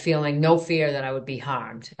and yet feeling no fear that I would be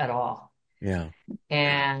harmed at all. Yeah.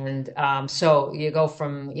 And so you go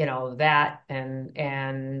from, that I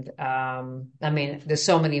mean, there's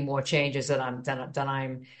so many more changes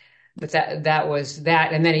but that was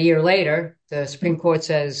that. And then a year later, the Supreme Court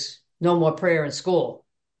says no more prayer in school.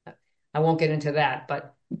 I won't get into that,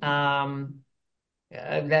 but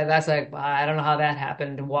that's like, I don't know how that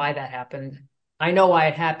happened and why that happened. I know why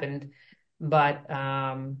it happened, but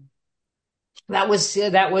that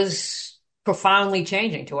was profoundly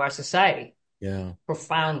changing to our society, Yeah.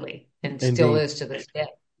 profoundly, and still Indeed. is to this day.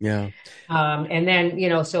 Yeah. And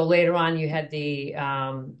then, so later on you had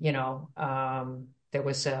there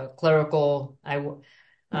was a clerical,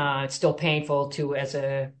 it's still painful to, as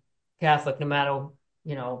a Catholic, no matter,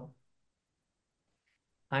 you know,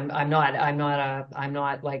 I'm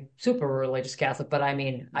not like super religious Catholic, but I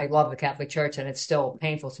mean, I love the Catholic Church and it's still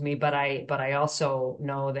painful to me, but I also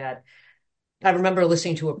know that I remember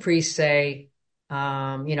listening to a priest say,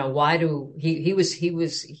 why do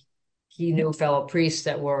he knew fellow priests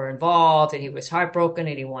that were involved and he was heartbroken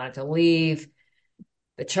and he wanted to leave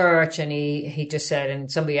the church. And he just said,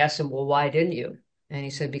 and somebody asked him, well, why didn't you? And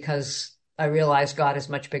he said, because I realized God is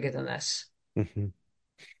much bigger than this. Hmm.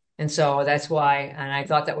 And so that's why, and I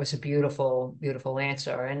thought that was a beautiful, beautiful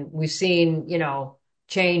answer. And we've seen,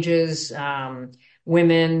 changes,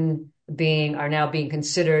 women are now being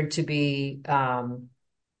considered to be,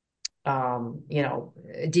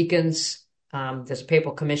 deacons. There's a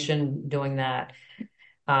papal commission doing that.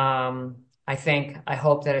 I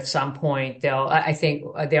hope that at some point I think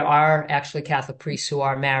there are actually Catholic priests who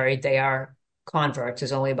are married. They are converts.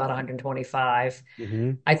 There's only about 125.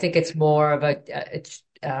 Hmm. I think it's more of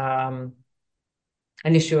an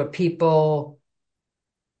issue of people,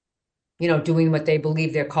 doing what they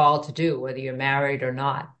believe they're called to do, whether you're married or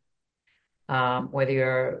not, whether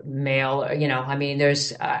you're male, I mean,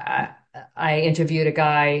 I interviewed a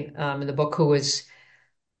guy, in the book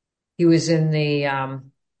he was in the,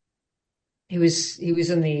 he was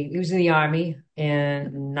in the army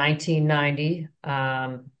in 1990,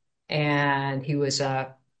 and he was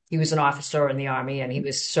an officer in the army, and he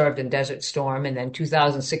was served in Desert Storm. And then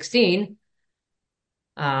 2016,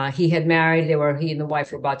 he had married. He and the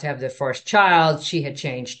wife were about to have their first child. She had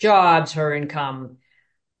changed jobs. Her income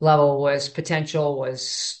level potential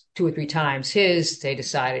was two or three times his. They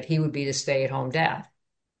decided he would be the stay-at-home dad.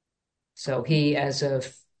 So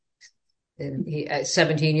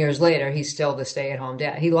 17 years later, he's still the stay-at-home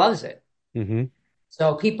dad. He loves it. Hmm.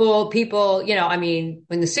 So people, I mean,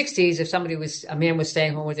 in the 60s, if a man was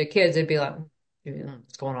staying home with their kids, they'd be like,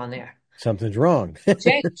 what's going on there? Something's wrong.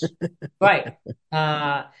 Change. Right.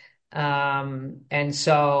 And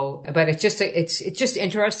so, but it's just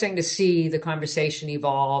interesting to see the conversation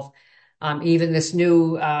evolve. Even this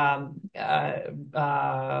new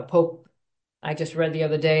Pope, I just read the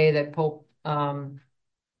other day that Pope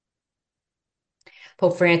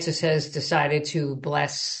Francis has decided to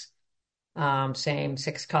bless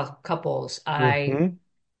same-sex couples. Hmm.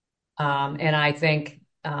 And I think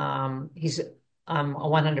he's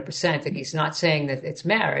 100% that he's not saying that it's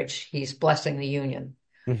marriage. He's blessing the union,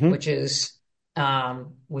 Hmm. which is a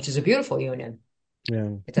beautiful union.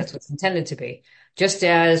 Yeah. If that's what's intended to be. Just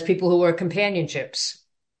as people who are companionships,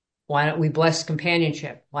 why don't we bless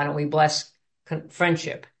companionship? Why don't we bless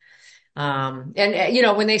friendship? When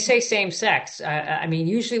they say same sex, I mean,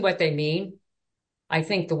 usually what they mean, I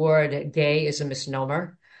think the word gay is a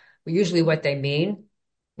misnomer. Usually what they mean,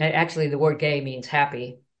 actually the word gay means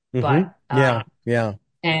happy, Hmm. but Yeah. Yeah.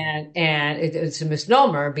 it's a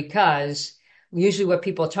misnomer because usually what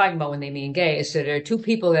people are talking about when they mean gay is that there are two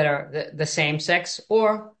people that are the same sex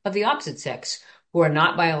or of the opposite sex who are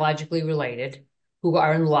not biologically related, who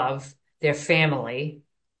are in love, they're family,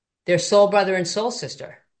 they're soul brother and soul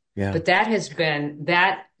sister. Yeah. But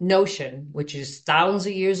that notion, which is thousands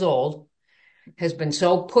of years old, has been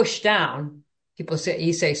so pushed down.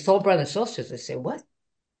 You say soul brother and soul sister. They say, what?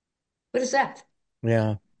 What is that?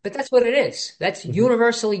 Yeah. But that's what it is. That's Hmm.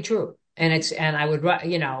 universally true. And I would,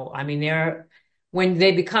 I mean, when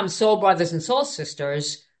they become soul brothers and soul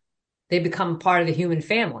sisters, they become part of the human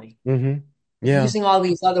family. Hmm. But Yeah. using all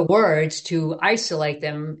these other words to isolate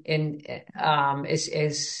them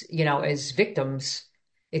as victims,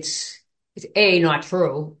 it's not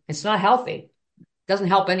true. It's not healthy. It doesn't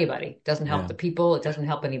help anybody. It doesn't help Yeah. the people. It doesn't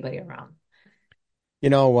help anybody around.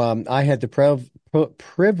 I had the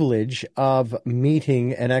privilege of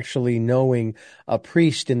meeting and actually knowing a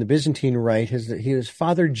priest in the Byzantine Rite. He was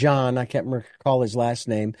Father John. I can't recall his last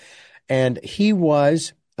name, and he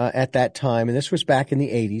was at that time, and this was back in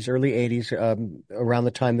the 80s, early 80s, around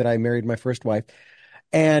the time that I married my first wife.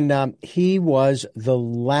 And he was the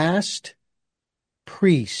last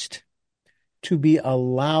priest to be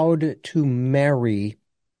allowed to marry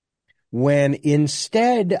when,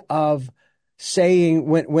 instead of saying,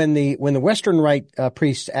 when the Western Rite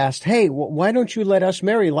priests asked, "Hey, why don't you let us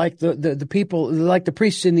marry like the people, like the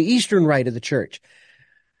priests in the Eastern Rite of the church?"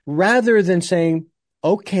 Rather than saying,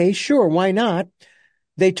 "Okay, sure, why not?"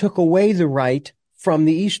 they took away the right from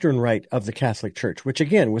the Eastern Rite of the Catholic Church, which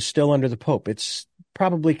again was still under the Pope. It's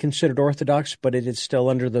probably considered Orthodox, but it is still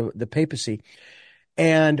under the papacy.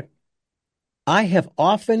 And I have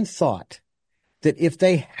often thought that if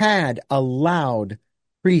they had allowed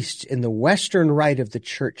priests in the Western Rite of the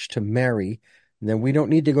Church to marry, then we don't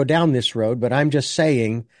need to go down this road, but I'm just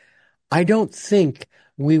saying, I don't think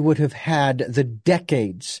we would have had the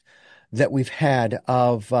decades that we've had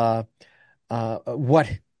of what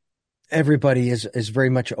everybody is very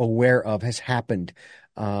much aware of has happened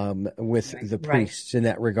with the Right. priests in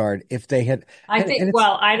that regard. If they had, I and think, it's,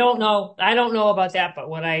 well, I don't know about that, but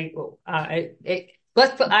what I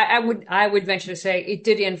would venture to say it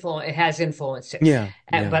did influence, it has influenced it. yeah,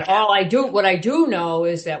 yeah, But what I do know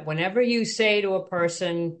is that whenever you say to a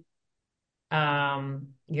person,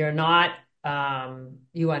 you're not,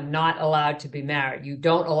 you are not allowed to be married, you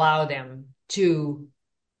don't allow them to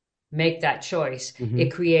make that choice. mm-hmm,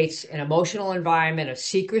 It creates an emotional environment of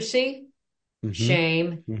secrecy, mm-hmm,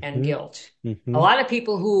 shame, and mm-hmm, guilt. A mm-hmm, lot of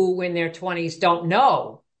people who in their 20s don't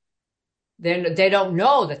know, then they don't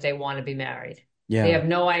know that they want to be married. They yeah, have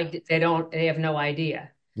no idea. They have no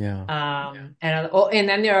idea. yeah, And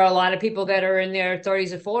then there are a lot of people that are in their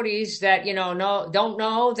 30s or 40s that, don't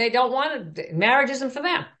know. They don't want to, marriage isn't for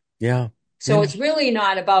them. yeah, So yeah, it's really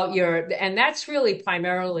not about and that's really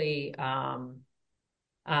primarily, um,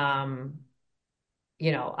 I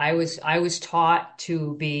was taught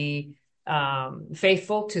to be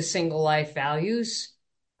faithful to single life values,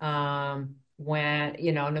 when,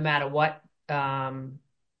 no matter what,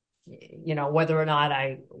 whether or not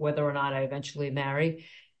I eventually marry.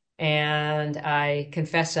 And I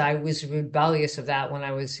confess I was rebellious of that when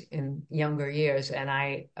I was in younger years.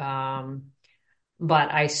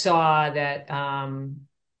 But I saw that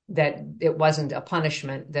it wasn't a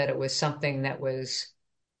punishment, that it was something that was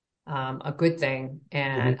a good thing.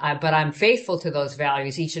 mm-hmm, But I'm faithful to those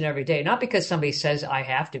values each and every day, not because somebody says I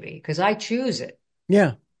have to be, because I choose it.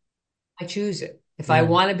 yeah, I choose it. If I yeah,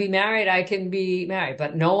 want to be married, I can be married,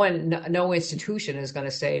 but no institution is going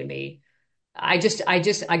to say to me,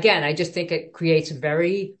 again, I just think it creates a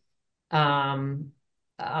very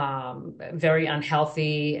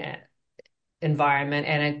unhealthy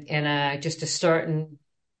environment, just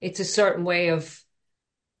it's a certain way of,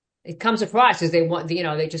 it comes across as they want,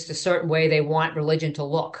 they just a certain way they want religion to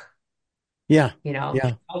look. yeah, They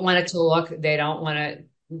yeah. don't want it to look, they don't want it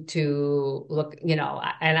to look, and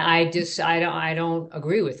I don't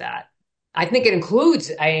agree with that. I think I includes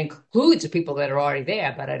the people that are already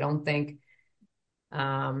there, but I don't think,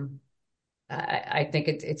 um, I think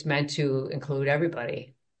it's meant to include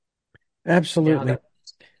everybody. Absolutely. That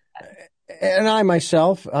And I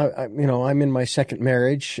myself, I'm in my second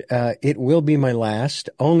marriage. It will be my last,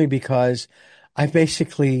 only because I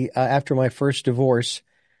basically, after my first divorce,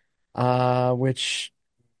 which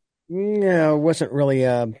wasn't really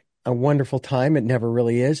a wonderful time. It never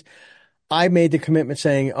really is. I made the commitment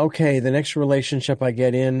saying, okay, the next relationship I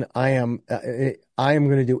get in, I am going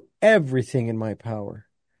to do everything in my power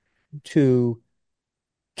to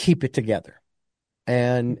keep it together.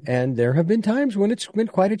 And there have been times when it's been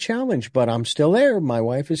quite a challenge, but I'm still there. My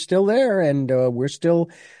wife is still there, and we're still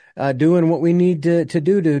doing what we need to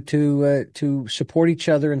do to support each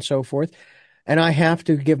other and so forth. And I have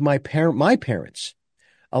to give my parents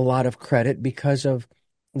a lot of credit because of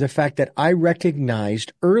the fact that I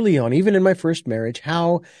recognized early on, even in my first marriage,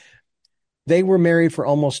 how they were married for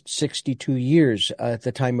almost 62 years at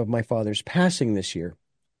the time of my father's passing this year.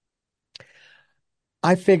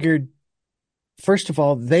 I figured, first of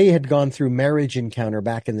all, they had gone through marriage encounter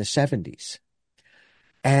back in the 70s.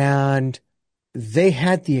 And they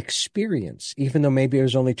had the experience, even though maybe it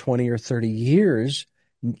was only 20 or 30 years,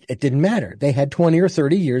 it didn't matter. They had 20 or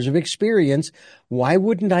 30 years of experience. Why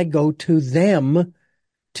wouldn't I go to them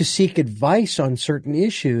to seek advice on certain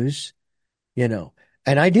issues, you know?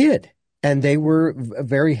 And I did. And they were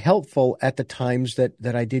very helpful at the times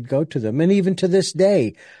that I did go to them. And even to this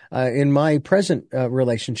day, in my present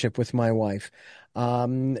relationship with my wife,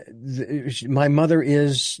 my mother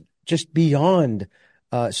is just beyond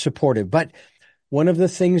supportive. But one of the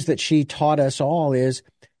things that she taught us all is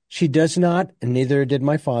She does not, and neither did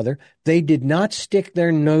my father. They did not stick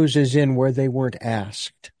their noses in where they weren't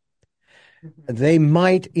asked. Mhm. They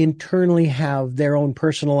might internally have their own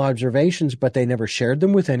personal observations, but they never shared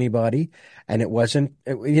them with anybody. And it wasn't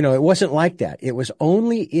like that. It was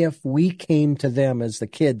only if we came to them as the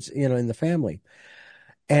kids, in the family.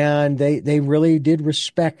 And they really did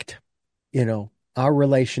respect, our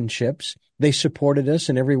relationships. They supported us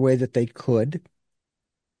in every way that they could.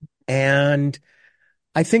 And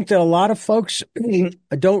I think that a lot of folks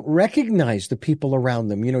don't recognize the people around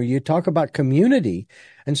them. You talk about community,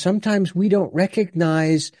 and sometimes we don't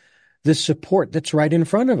recognize the support that's right in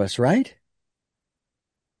front of us, right?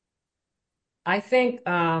 I think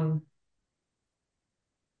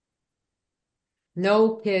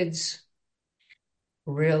no kids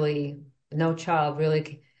really, no child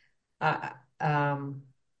really. Uh, um,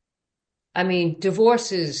 I mean,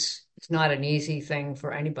 divorce is not an easy thing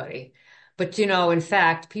for anybody, but in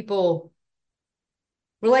fact,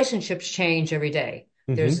 relationships change every day.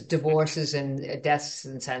 Hmm. There's divorces and deaths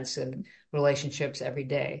and sense and relationships every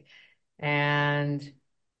day, and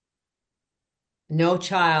no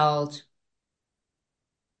child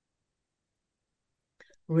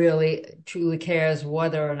really truly cares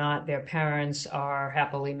whether or not their parents are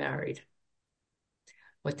happily married.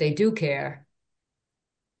 What they do care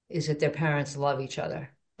is that their parents love each other.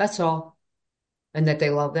 That's all. And that they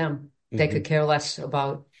love them. They Hmm. could care less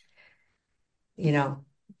about, you know,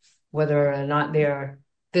 whether or not they're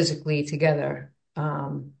physically together.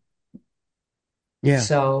 Yeah,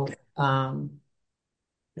 So, um,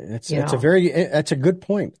 it's you it's a know, very that's a good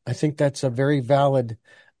point. I think that's a very valid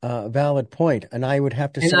point. And I would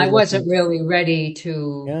have to and say I that wasn't really ready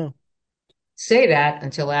to yeah. say that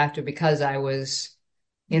until after because I was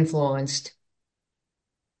influenced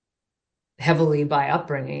heavily by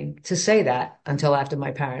upbringing to say that until after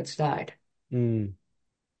my parents died. Mm.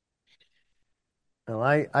 Well,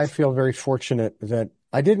 I feel very fortunate that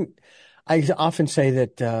I didn't. I often say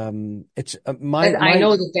that it's my And I my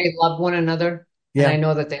know that they love one another, and I yeah,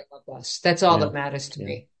 know that they love us. That's all yeah, that matters to yeah.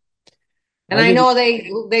 me. And I I didn't. know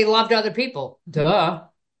they loved other people. Duh.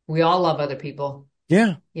 We all love other people.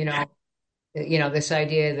 Yeah, You know, this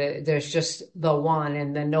idea that there's just the one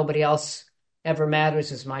and then nobody else ever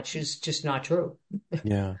matters as much is just not true.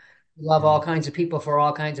 yeah, We love yeah. all kinds of people for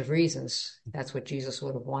all kinds of reasons. That's what Jesus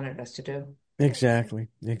would have wanted us to do. Exactly,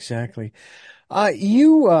 exactly.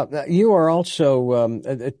 You are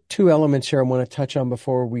also two elements here I want to touch on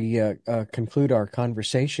before we conclude our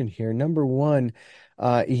conversation here. Number one,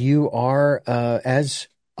 you are, as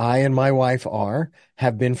I and my wife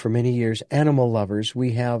have been for many years, animal lovers.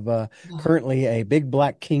 We have currently a big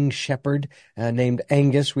black king shepherd named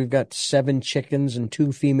Angus. We've got 7 chickens and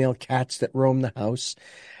 2 female cats that roam the house.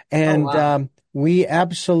 Oh, And wow. we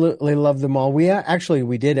absolutely love them all. We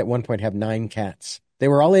did at one point have 9 cats. They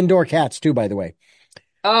were all indoor cats too, by the way.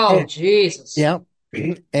 Oh, And, Jesus. yeah.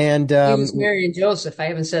 And He was Mary and Joseph. I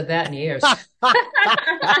haven't said that in years.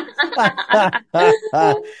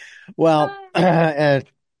 well,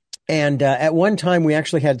 at one time we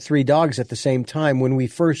actually had 3 dogs at the same time. When we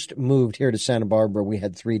first moved here to Santa Barbara, we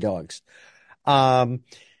had 3 dogs. Um,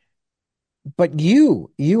 but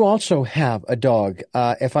you also have a dog.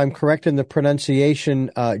 If I'm correct in the pronunciation,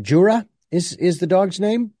 Jura is the dog's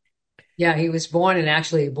name? Yeah, he was born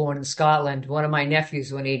in Scotland. One of my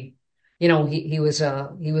nephews, when he was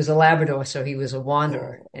a Labrador, so he was a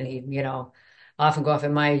wanderer, Oh. and he often go off.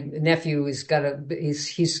 And my nephew he's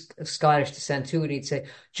of Scottish descent too, and he'd say,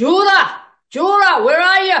 "Jura, Jura, where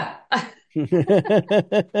are you?"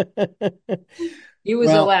 He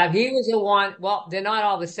was a Well, lab. He was a one. Well, they're not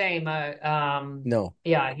all the same. no,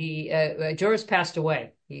 Yeah, Jura's passed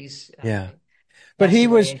away. He's yeah. But passed he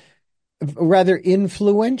was away. rather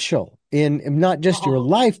influential in not just your Oh,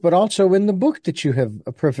 life, but also in the book that you have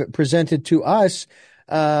presented to us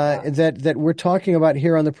yeah. that we're talking about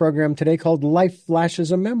here on the program today called Life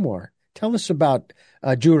Flashes, a Memoir. Tell us about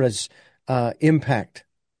Jura's impact.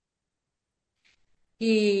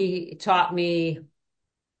 He taught me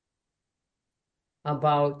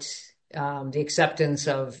about the acceptance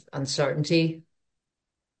of uncertainty,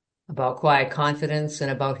 about quiet confidence,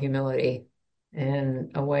 and about humility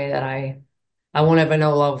in a way that I won't ever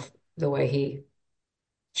know love the way he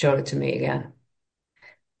showed it to me again.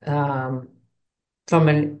 Um, from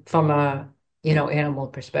a animal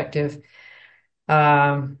perspective.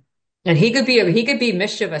 Um, and he could be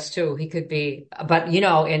mischievous too. He could be, but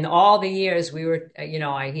in all the years we were,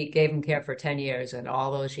 he gave him care for 10 years, and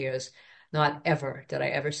all those years, not ever did I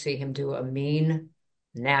ever see him do a mean,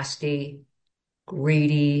 nasty,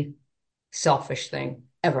 greedy, selfish thing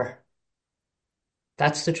ever.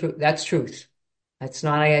 That's the truth. That's truth. It's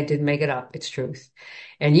not, I didn't make it up. It's truth.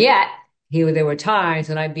 And yet, there were times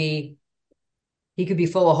when he could be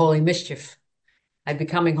full of holy mischief. I'd be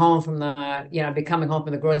coming home from I'd be coming home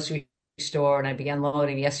from the grocery store and I'd be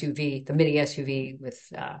unloading the SUV, the mini SUV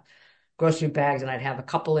with grocery bags, and I'd have a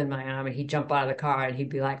couple in my arm, and he'd jump out of the car and he'd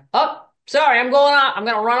be like, "Oh, sorry, I'm going out. I'm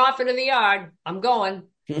going to run off into the yard. I'm going."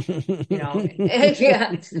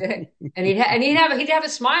 Yeah. And he'd have a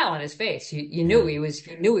smile on his face. You knew Yeah.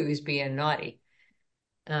 you knew he was being naughty.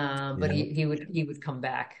 But Yeah. he would come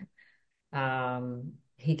back.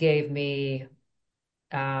 He gave me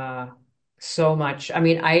uh so much. I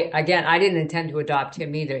mean, I didn't intend to adopt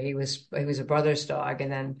him either. He was a brother's dog,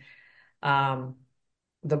 and then um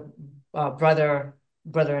the brother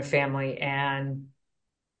and family, and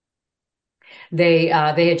they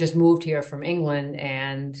had just moved here from England,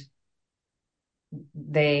 and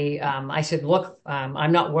I said, look,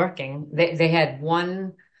 I'm not working. They had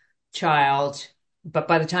one child, but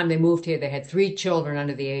by the time they moved here, they had three children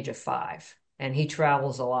under the age of 5, and he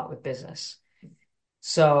travels a lot with business.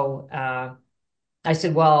 So I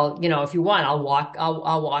said, well, if you want, I'll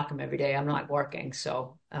walk him every day. I'm not working.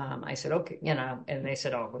 So I said, okay, and they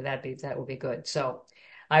said, oh, that would be good. So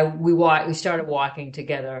we started walking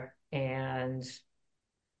together, and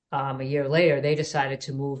a year later, they decided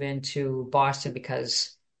to move into Boston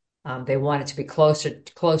because they wanted to be close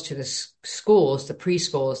to the schools, the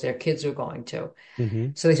preschools their kids were going to.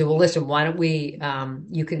 Hmm. So they said, well, listen, why don't we,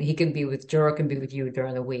 he can be with, Jura can be with you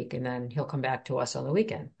during the week, and then he'll come back to us on the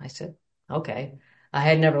weekend. I said, okay. I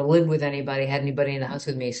had never lived with anybody, had anybody in the house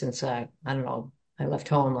with me since I don't know, I left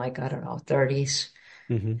home like, I don't know, 30s.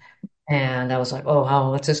 Hmm. And I was like,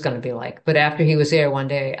 oh, what's this going to be like? But after he was there one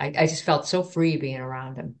day, I just felt so free being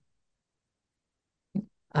around him.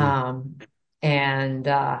 Hmm. Um, and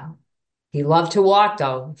he loved to walk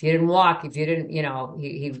though. If you didn't,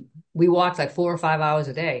 we walked like 4 or 5 hours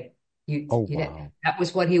a day. Oh, You did, wow. that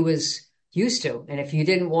was what he was used to. And if you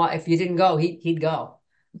didn't go, he'd go.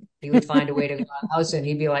 He would find a way to go out of the house, and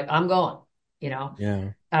he'd be like, I'm going, you know.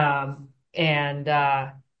 Yeah. And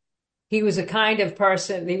he was a kind of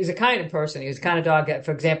person. He was a kind of person. He was the kind of dog that,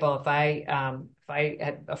 for example, if I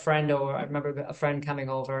had a friend, or I remember a friend coming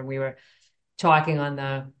over, and we were talking on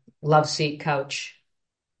the love seat couch,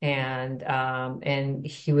 and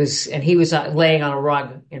he was laying on a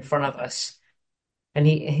rug in front of us, and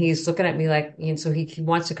he's looking at me like, and so he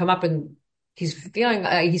wants to come up, and he's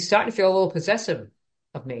starting to feel a little possessive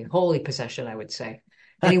of me, holy possession, I would say.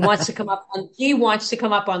 And he wants to come up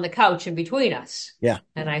on the couch in between us. Yeah.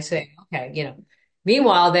 And I say, okay,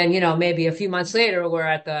 meanwhile, then, maybe a few months later,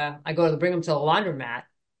 I go to bring him to the laundromat,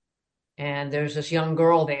 and there's this young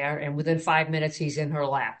girl there, and within 5 minutes he's in her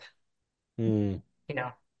lap. Mm. you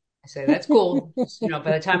know I say, that's cool. Just,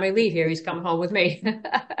 by the time I leave here, he's coming home with me.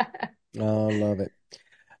 Oh, I love it.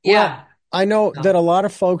 Well, Yeah. I know that No. a lot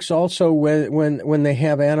of folks also, when they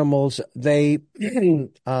have animals, they and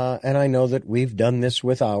I know that we've done this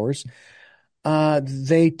with ours.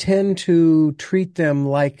 They tend to treat them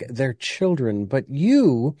like their children. But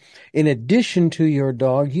you, in addition to your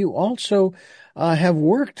dog, you also have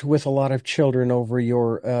worked with a lot of children over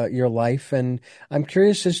your life, and I'm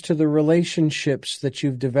curious as to the relationships that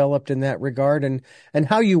you've developed in that regard, and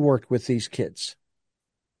how you worked with these kids.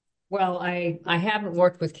 Well, I haven't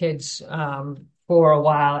worked with kids for a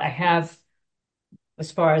while. I have,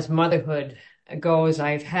 as far as motherhood goes,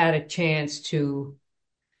 I've had a chance to,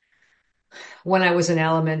 when I was an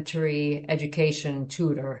elementary education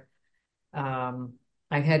tutor, um,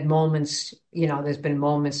 I've had moments, there's been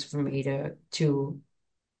moments for me to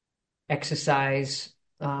exercise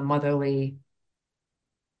motherly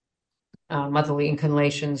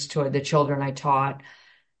inclinations toward the children I taught,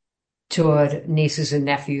 toward nieces and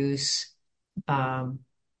nephews. Um,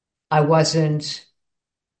 I wasn't,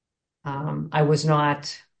 I was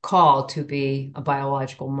not called to be a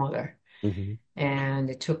biological mother. Hmm. And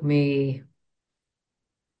it took me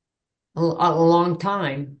a long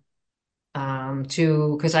time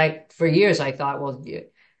because for years I thought, well,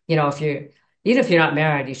 if even if you're not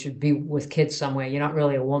married, you should be with kids somewhere. You're not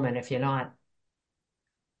really a woman if you're not,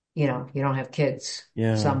 you don't have kids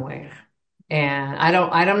Yeah. somewhere. And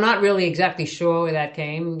I'm not really exactly sure where that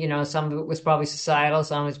came. Some of it was probably societal,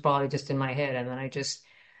 some of it's probably just in my head. And then I,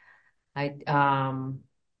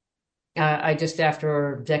 I just,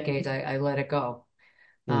 after decades, I let it go.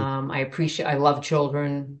 Mm. I love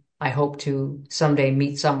children. I hope to someday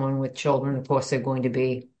meet someone with children. Of course, they're going to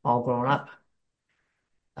be all grown up.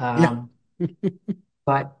 Yeah. Um,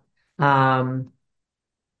 but,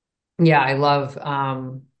 yeah,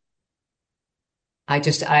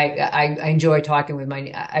 I enjoy talking with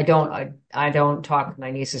I don't talk with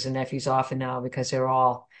my nieces and nephews often now because they're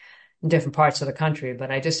all in different parts of the country.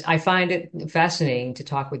 But I find it fascinating to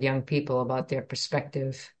talk with young people about their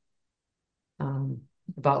perspective um,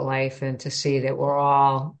 about life and to see that we're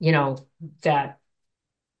all, that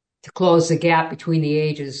to close the gap between the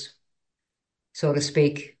ages, so to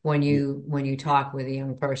speak, when you talk with a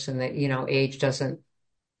young person that, age doesn't,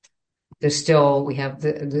 there's still, we have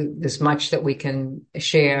there's much that we can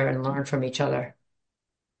share and learn from each other.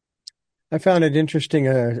 I found it interesting,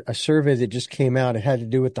 a survey that just came out. It had to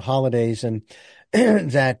do with the holidays and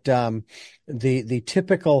that the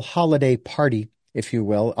typical holiday party, if you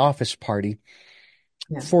will, office party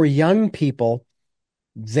Yeah. for young people,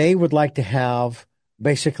 they would like to have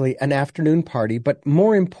basically an afternoon party, but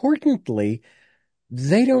more importantly,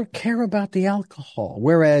 they don't care about the alcohol.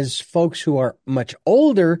 Whereas folks who are much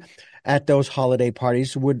older at those holiday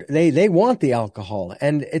parties they want the alcohol.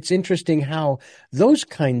 And it's interesting how those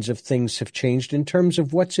kinds of things have changed in terms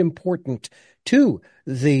of what's important to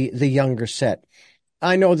the younger set.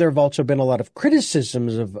 I know there have also been a lot of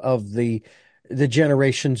criticisms of the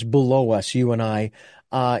generations below us, you and I,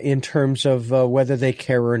 in terms of whether they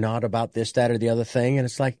care or not about this, that, or the other thing. And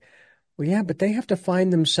it's like, well, yeah, but they have to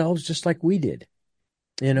find themselves just like we did,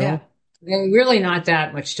 you know? Yeah. They're really not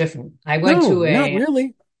that much different. I went No, to not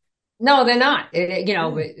really. no, they're not. Yeah.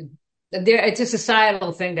 But it's a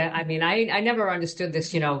societal thing that, I mean, I never understood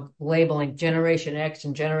this, labeling Generation X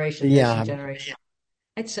and Generation this and Yeah. Generation.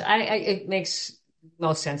 It makes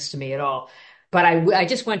no sense to me at all. But I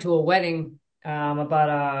just went to a wedding about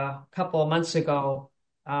a couple of months ago,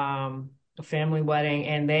 a family wedding,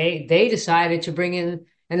 and they decided to bring in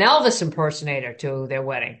an Elvis impersonator to their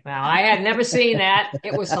wedding. Now, I had never seen that.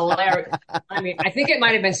 It was hilarious. I mean, I think it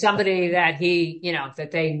might have been somebody that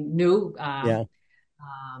that they knew. Yeah.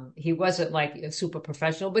 He wasn't like a super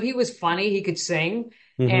professional, but he was funny. He could sing.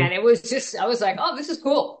 Hmm. And it was just, I was like, oh, this is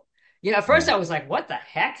cool. At first Yeah. I was like, what the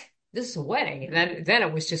heck? This is a wedding. And then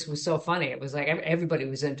it was so funny. It was like everybody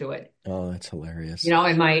was into it. Oh, that's hilarious. In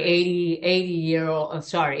my 80-year-old, I'm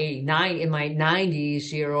sorry, 89, in my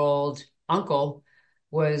 90s-year-old uncle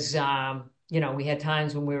was, we had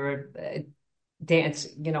times when we were dance,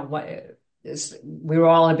 we were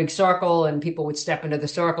all in a big circle and people would step into the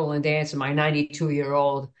circle and dance. And my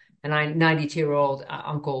 92-year-old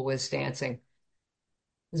uncle was dancing. It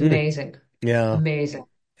was Mm. amazing, Yeah. amazing.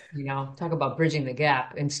 Talk about bridging the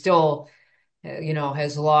gap and still,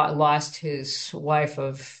 has lost his wife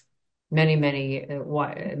of many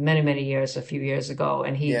years, a few years ago.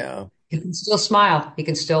 And Yeah. he can still smile. He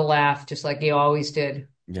can still laugh just like he always did.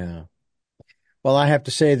 Yeah. Well, I have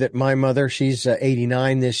to say that my mother, she's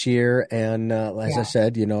 89 this year. And as I Yeah.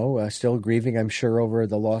 said, still grieving, I'm sure, over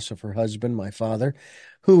the loss of her husband, my father,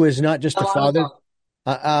 who is not just How a long father,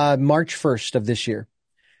 ago? March 1st of this year.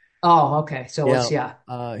 Oh, okay. So Yeah. it's,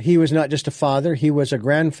 yeah. He was not just a father, he was a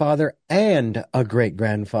grandfather and a great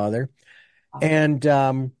grandfather. And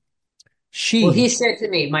Well, she, he said to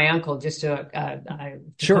me, my uncle, just to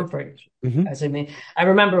sure. comfort, Hmm. as I mean, I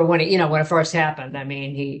remember when it first happened. I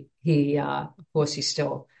mean, of course, he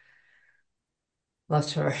still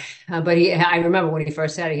loves her, but I remember when he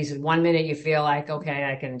first said it. He said, "1 minute you feel like okay,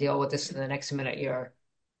 I can deal with this, and the next minute you're."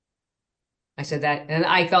 I said that, and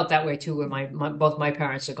I felt that way too. When both my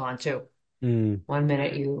parents are gone too. Mm, 1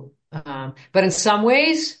 minute but in some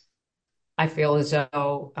ways, I feel as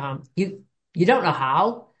though you don't know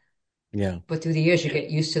how. yeah. But through the years, you get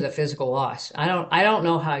used to the physical loss. I don't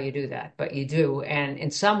know how you do that, but you do. And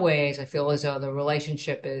in some ways, I feel as though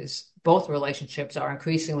both relationships are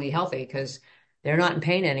increasingly healthy because they're not in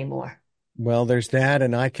pain anymore. Well, there's that,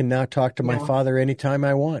 and I can now talk to You my know? father anytime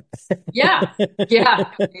I want. Yeah, yeah,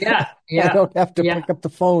 yeah, I yeah, don't have to yeah. pick up the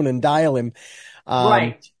phone and dial him. Um,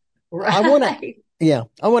 Right, I want to, right. yeah,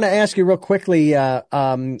 I want to ask you real quickly Yeah.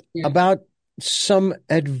 about some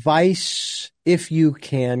advice, if you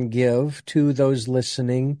can give to those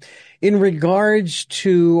listening, in regards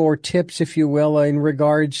to, or tips, if you will, in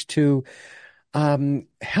regards to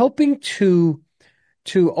helping to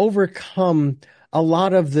overcome a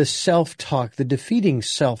lot of the self-talk, the defeating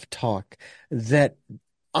self-talk that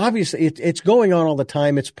obviously it's going on all the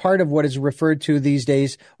time. It's part of what is referred to these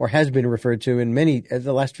days, or has been referred to in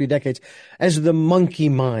the last few decades, as the monkey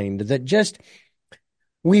mind, that just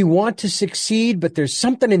we want to succeed, but there's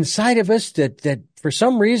something inside of us that for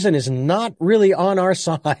some reason is not really on our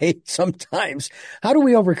side sometimes. How do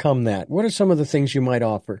we overcome that? What are some of the things you might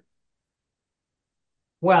offer?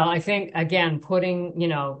 Well, I think again, putting,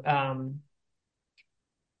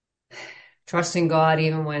 trusting God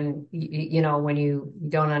even when when you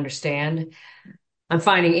don't understand. I'm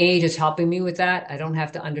finding age is helping me with that. I don't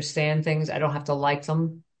have to understand things. I don't have to like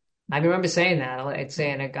them. I remember saying that. I'd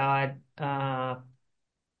saying to God,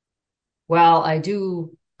 well, I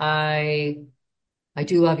do love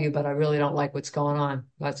you, but I really don't like what's going on.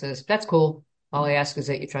 God says, that's cool. All I ask is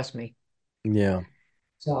that you trust me. Yeah.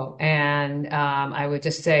 So, and I would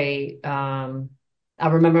just say, I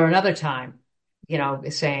remember another time,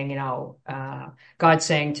 saying, God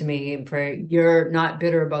saying to me in prayer, you're not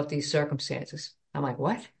bitter about these circumstances. I'm like,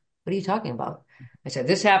 what? What are you talking about? I said,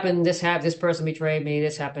 this happened, this person betrayed me,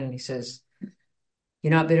 this happened. And he says,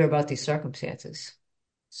 you're not bitter about these circumstances.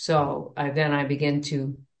 So then I begin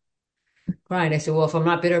to cry. And I said, well, if I'm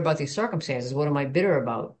not bitter about these circumstances, what am I bitter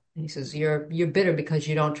about? And he says, you're bitter because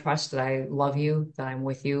you don't trust that I love you, that I'm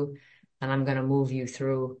with you, and I'm going to move you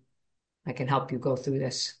through. I can help you go through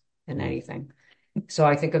this and anything. So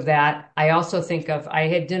I think of that. I also think of, I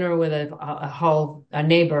had dinner with a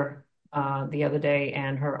neighbor the other day,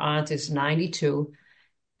 and her aunt is 92,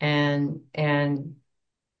 and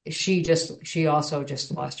she also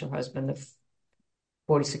just lost her husband of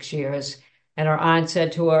 46 years. And her aunt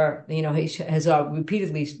said to her, he has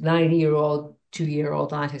repeatedly 90-year-old,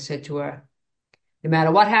 2-year-old aunt has said to her, no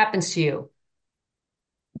matter what happens to you,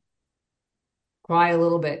 cry a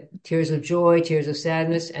little bit, tears of joy, tears of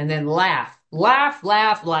sadness, and then laugh, laugh,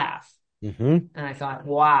 laugh, laugh. Mm-hmm. And I thought,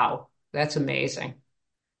 wow, that's amazing.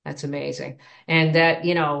 That's amazing. And that,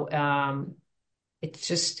 it's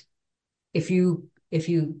just, if you, if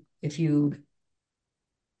you, if you,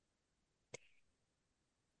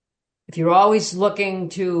 if you're always looking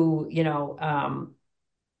to,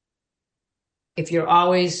 if you're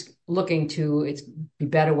always looking to it's be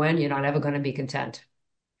better when, you're not ever going to be content.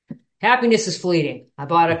 Happiness is fleeting. I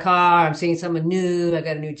bought a car. I'm seeing someone new. I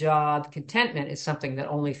got a new job. Contentment is something that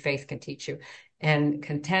only faith can teach you. And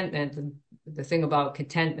contentment, the thing about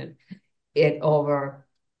contentment, you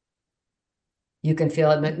can feel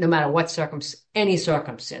it no matter what any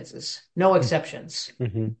circumstances, no exceptions.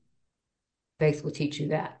 Mm-hmm. Faith will teach you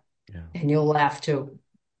that. Yeah. And you'll laugh too.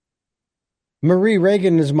 Merrie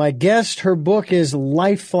Reagan is my guest. Her book is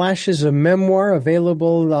Life Flashes, a memoir,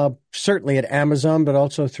 available certainly at Amazon, but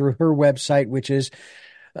also through her website, which is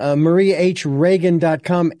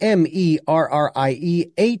MerrieHReagan.com,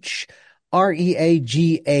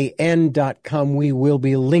 MERRIEHREAGAN.com. We will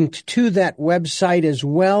be linked to that website as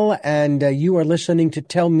well. And you are listening to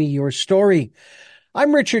Tell Me Your Story.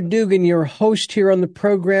 I'm Richard Dugan, your host here on the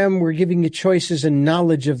program. We're giving you choices and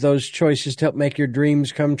knowledge of those choices to help make your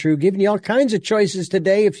dreams come true. Giving you all kinds of choices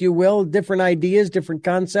today, if you will, different ideas, different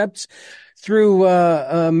concepts through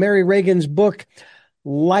Merrie Reagan's book,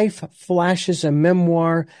 Life Flashes, a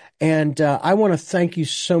memoir. And I want to thank you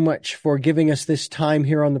so much for giving us this time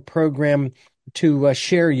here on the program to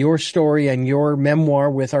share your story and your memoir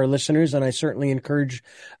with our listeners. And I certainly encourage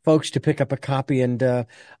folks to pick up a copy. And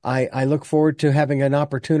I look forward to having an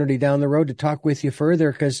opportunity down the road to talk with you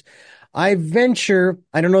further, because I venture,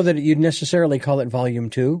 I don't know that you'd necessarily call it volume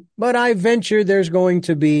 2, but I venture there's going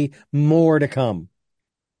to be more to come.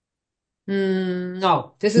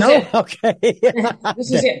 No, this is No? it. Okay.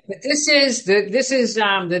 This is it.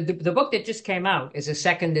 But the book that just came out is a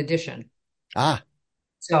second edition. Ah.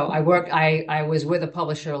 So I was with a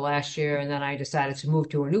publisher last year, and then I decided to move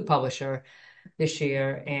to a new publisher this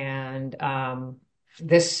year. And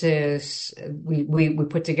this is, we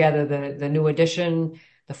put together the new edition.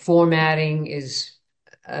 The formatting is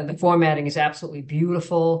absolutely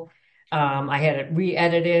beautiful. I had it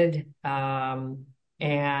re-edited, and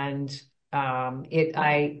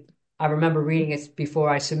I remember reading it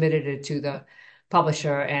before I submitted it to the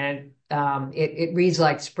publisher, and it reads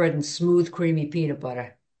like spreading smooth, creamy peanut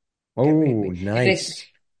butter. Oh, nice.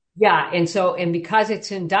 And because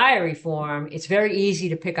it's in diary form, it's very easy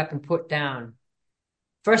to pick up and put down.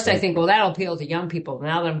 First, I think, well, that'll appeal to young people.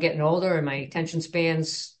 Now that I'm getting older and my attention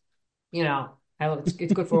spans,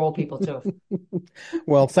 it's good for old people too.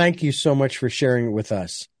 Well, thank you so much for sharing it with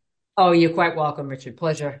us. Oh, you're quite welcome, Richard.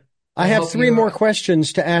 Pleasure. I have 3 more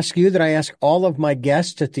questions to ask you that I ask all of my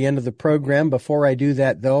guests at the end of the program. Before I do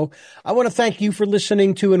that, though, I want to thank you for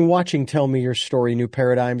listening to and watching Tell Me Your Story, New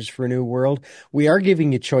Paradigms for a New World. We are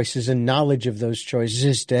giving you choices and knowledge of those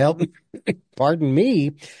choices to help, pardon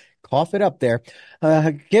me, cough it up there,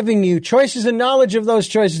 giving you choices and knowledge of those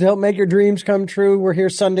choices to help make your dreams come true. We're here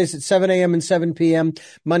Sundays at 7 a.m. and 7 p.m.,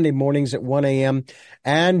 Monday mornings at 1 a.m.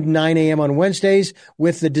 and 9 a.m. on Wednesdays,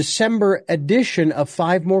 with the December edition of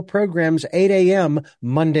 5 more programs, 8 a.m.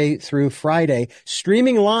 Monday through Friday,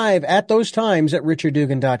 streaming live at those times at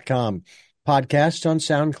richarddugan.com. Podcasts on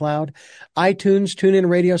SoundCloud, iTunes, TuneIn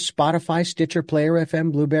Radio, Spotify, Stitcher, Player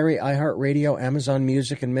FM, Blueberry, iHeartRadio, Amazon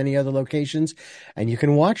Music, and many other locations. And you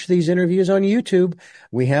can watch these interviews on YouTube.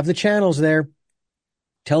 We have the channels there.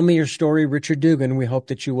 Tell Me Your Story, Richard Dugan. We hope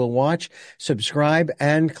that you will watch, subscribe,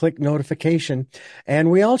 and click notification.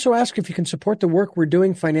 And we also ask if you can support the work we're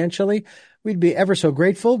doing financially. We'd be ever so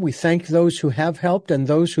grateful. We thank those who have helped and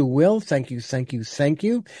those who will. Thank you, thank you, thank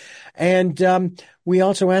you. And we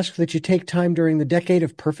also ask that you take time during the decade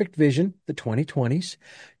of perfect vision, the 2020s,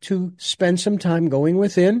 to spend some time going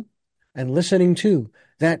within and listening to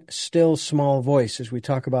that still small voice, as we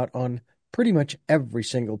talk about on pretty much every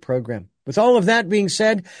single program. With all of that being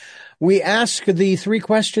said, we ask the three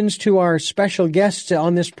questions to our special guests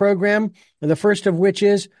on this program, the first of which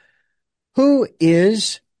is, who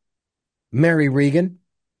is Merrie Reagan?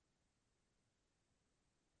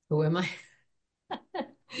 Who am I?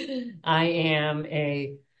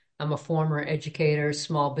 I'm a former educator,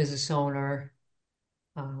 small business owner,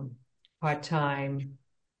 part-time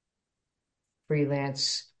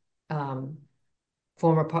freelance,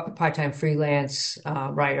 former part-time freelance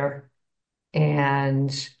writer,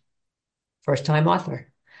 and first-time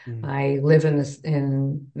author. I live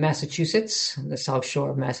in Massachusetts, the South Shore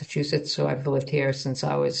of Massachusetts. So I've lived here since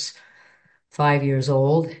I was 5 years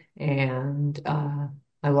old, and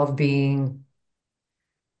I love being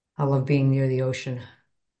near the ocean.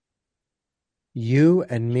 You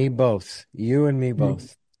and me both. You and me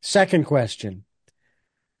both. Second question.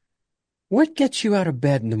 What gets you out of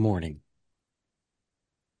bed in the morning?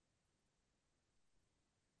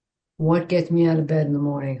 What gets me out of bed in the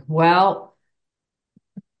morning? Well,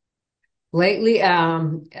 lately, if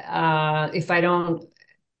I don't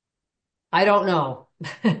know.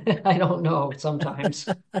 I don't know sometimes.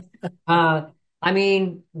 I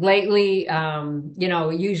mean, lately,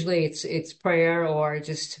 usually it's prayer, or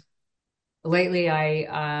just lately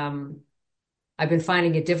I've been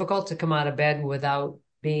finding it difficult to come out of bed without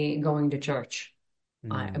going to church,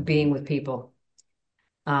 being with people,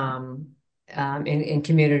 in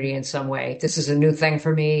community in some way. This is a new thing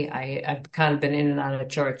for me. I've kind of been in and out of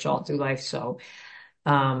church all through life. So,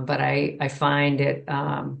 but I find it,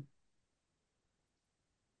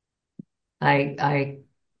 I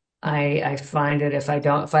find it if I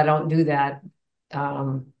don't do that,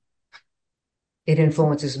 it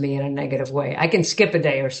influences me in a negative way. I can skip a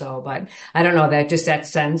day or so, but I don't know, that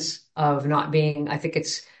sense of not being, I think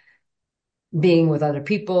it's being with other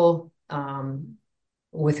people,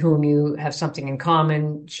 with whom you have something in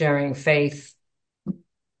common, sharing faith.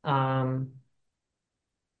 Dance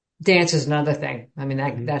is another thing. I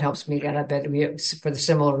mean, that helps me get out of bed for the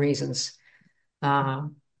similar reasons.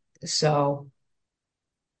 So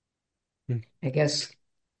I guess.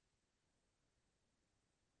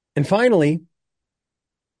 And finally,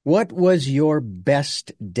 what was your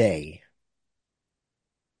best day?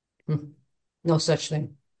 No such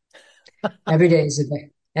thing. Every day is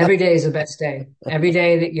every day is the best day. Every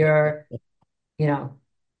day that you're,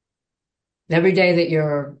 every day that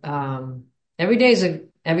you're, every day is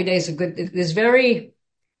a good, there's very,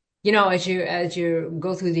 as you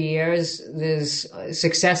go through the years, there's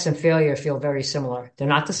success and failure feel very similar. They're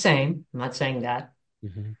not the same. I'm not saying that,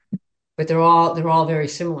 but they're all very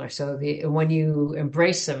similar. So when you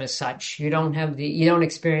embrace them as such, you don't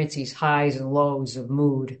experience these highs and lows of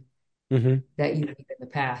mood that you did in the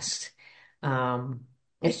past.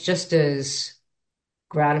 It's just as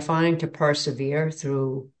gratifying to persevere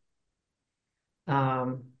through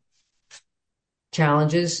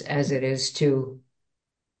challenges as it is to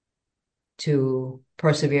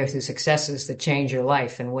persevere through successes that change your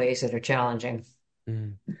life in ways that are challenging.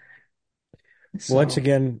 So, once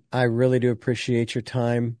again, I really do appreciate your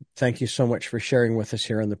time. Thank you so much for sharing with us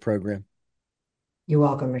here on the program. You're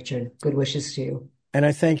welcome, Richard. Good wishes to you. And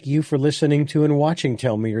I thank you for listening to and watching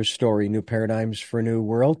Tell Me Your Story, New Paradigms for a New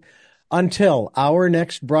World. Until our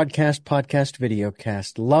next broadcast, podcast,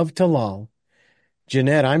 videocast, love to Lol.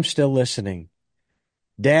 Jeanette, I'm still listening.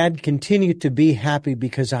 Dad, continue to be happy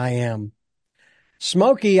because I am.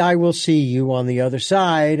 Smokey, I will see you on the other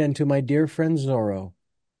side. And to my dear friend Zorro,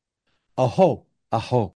 aho, aho.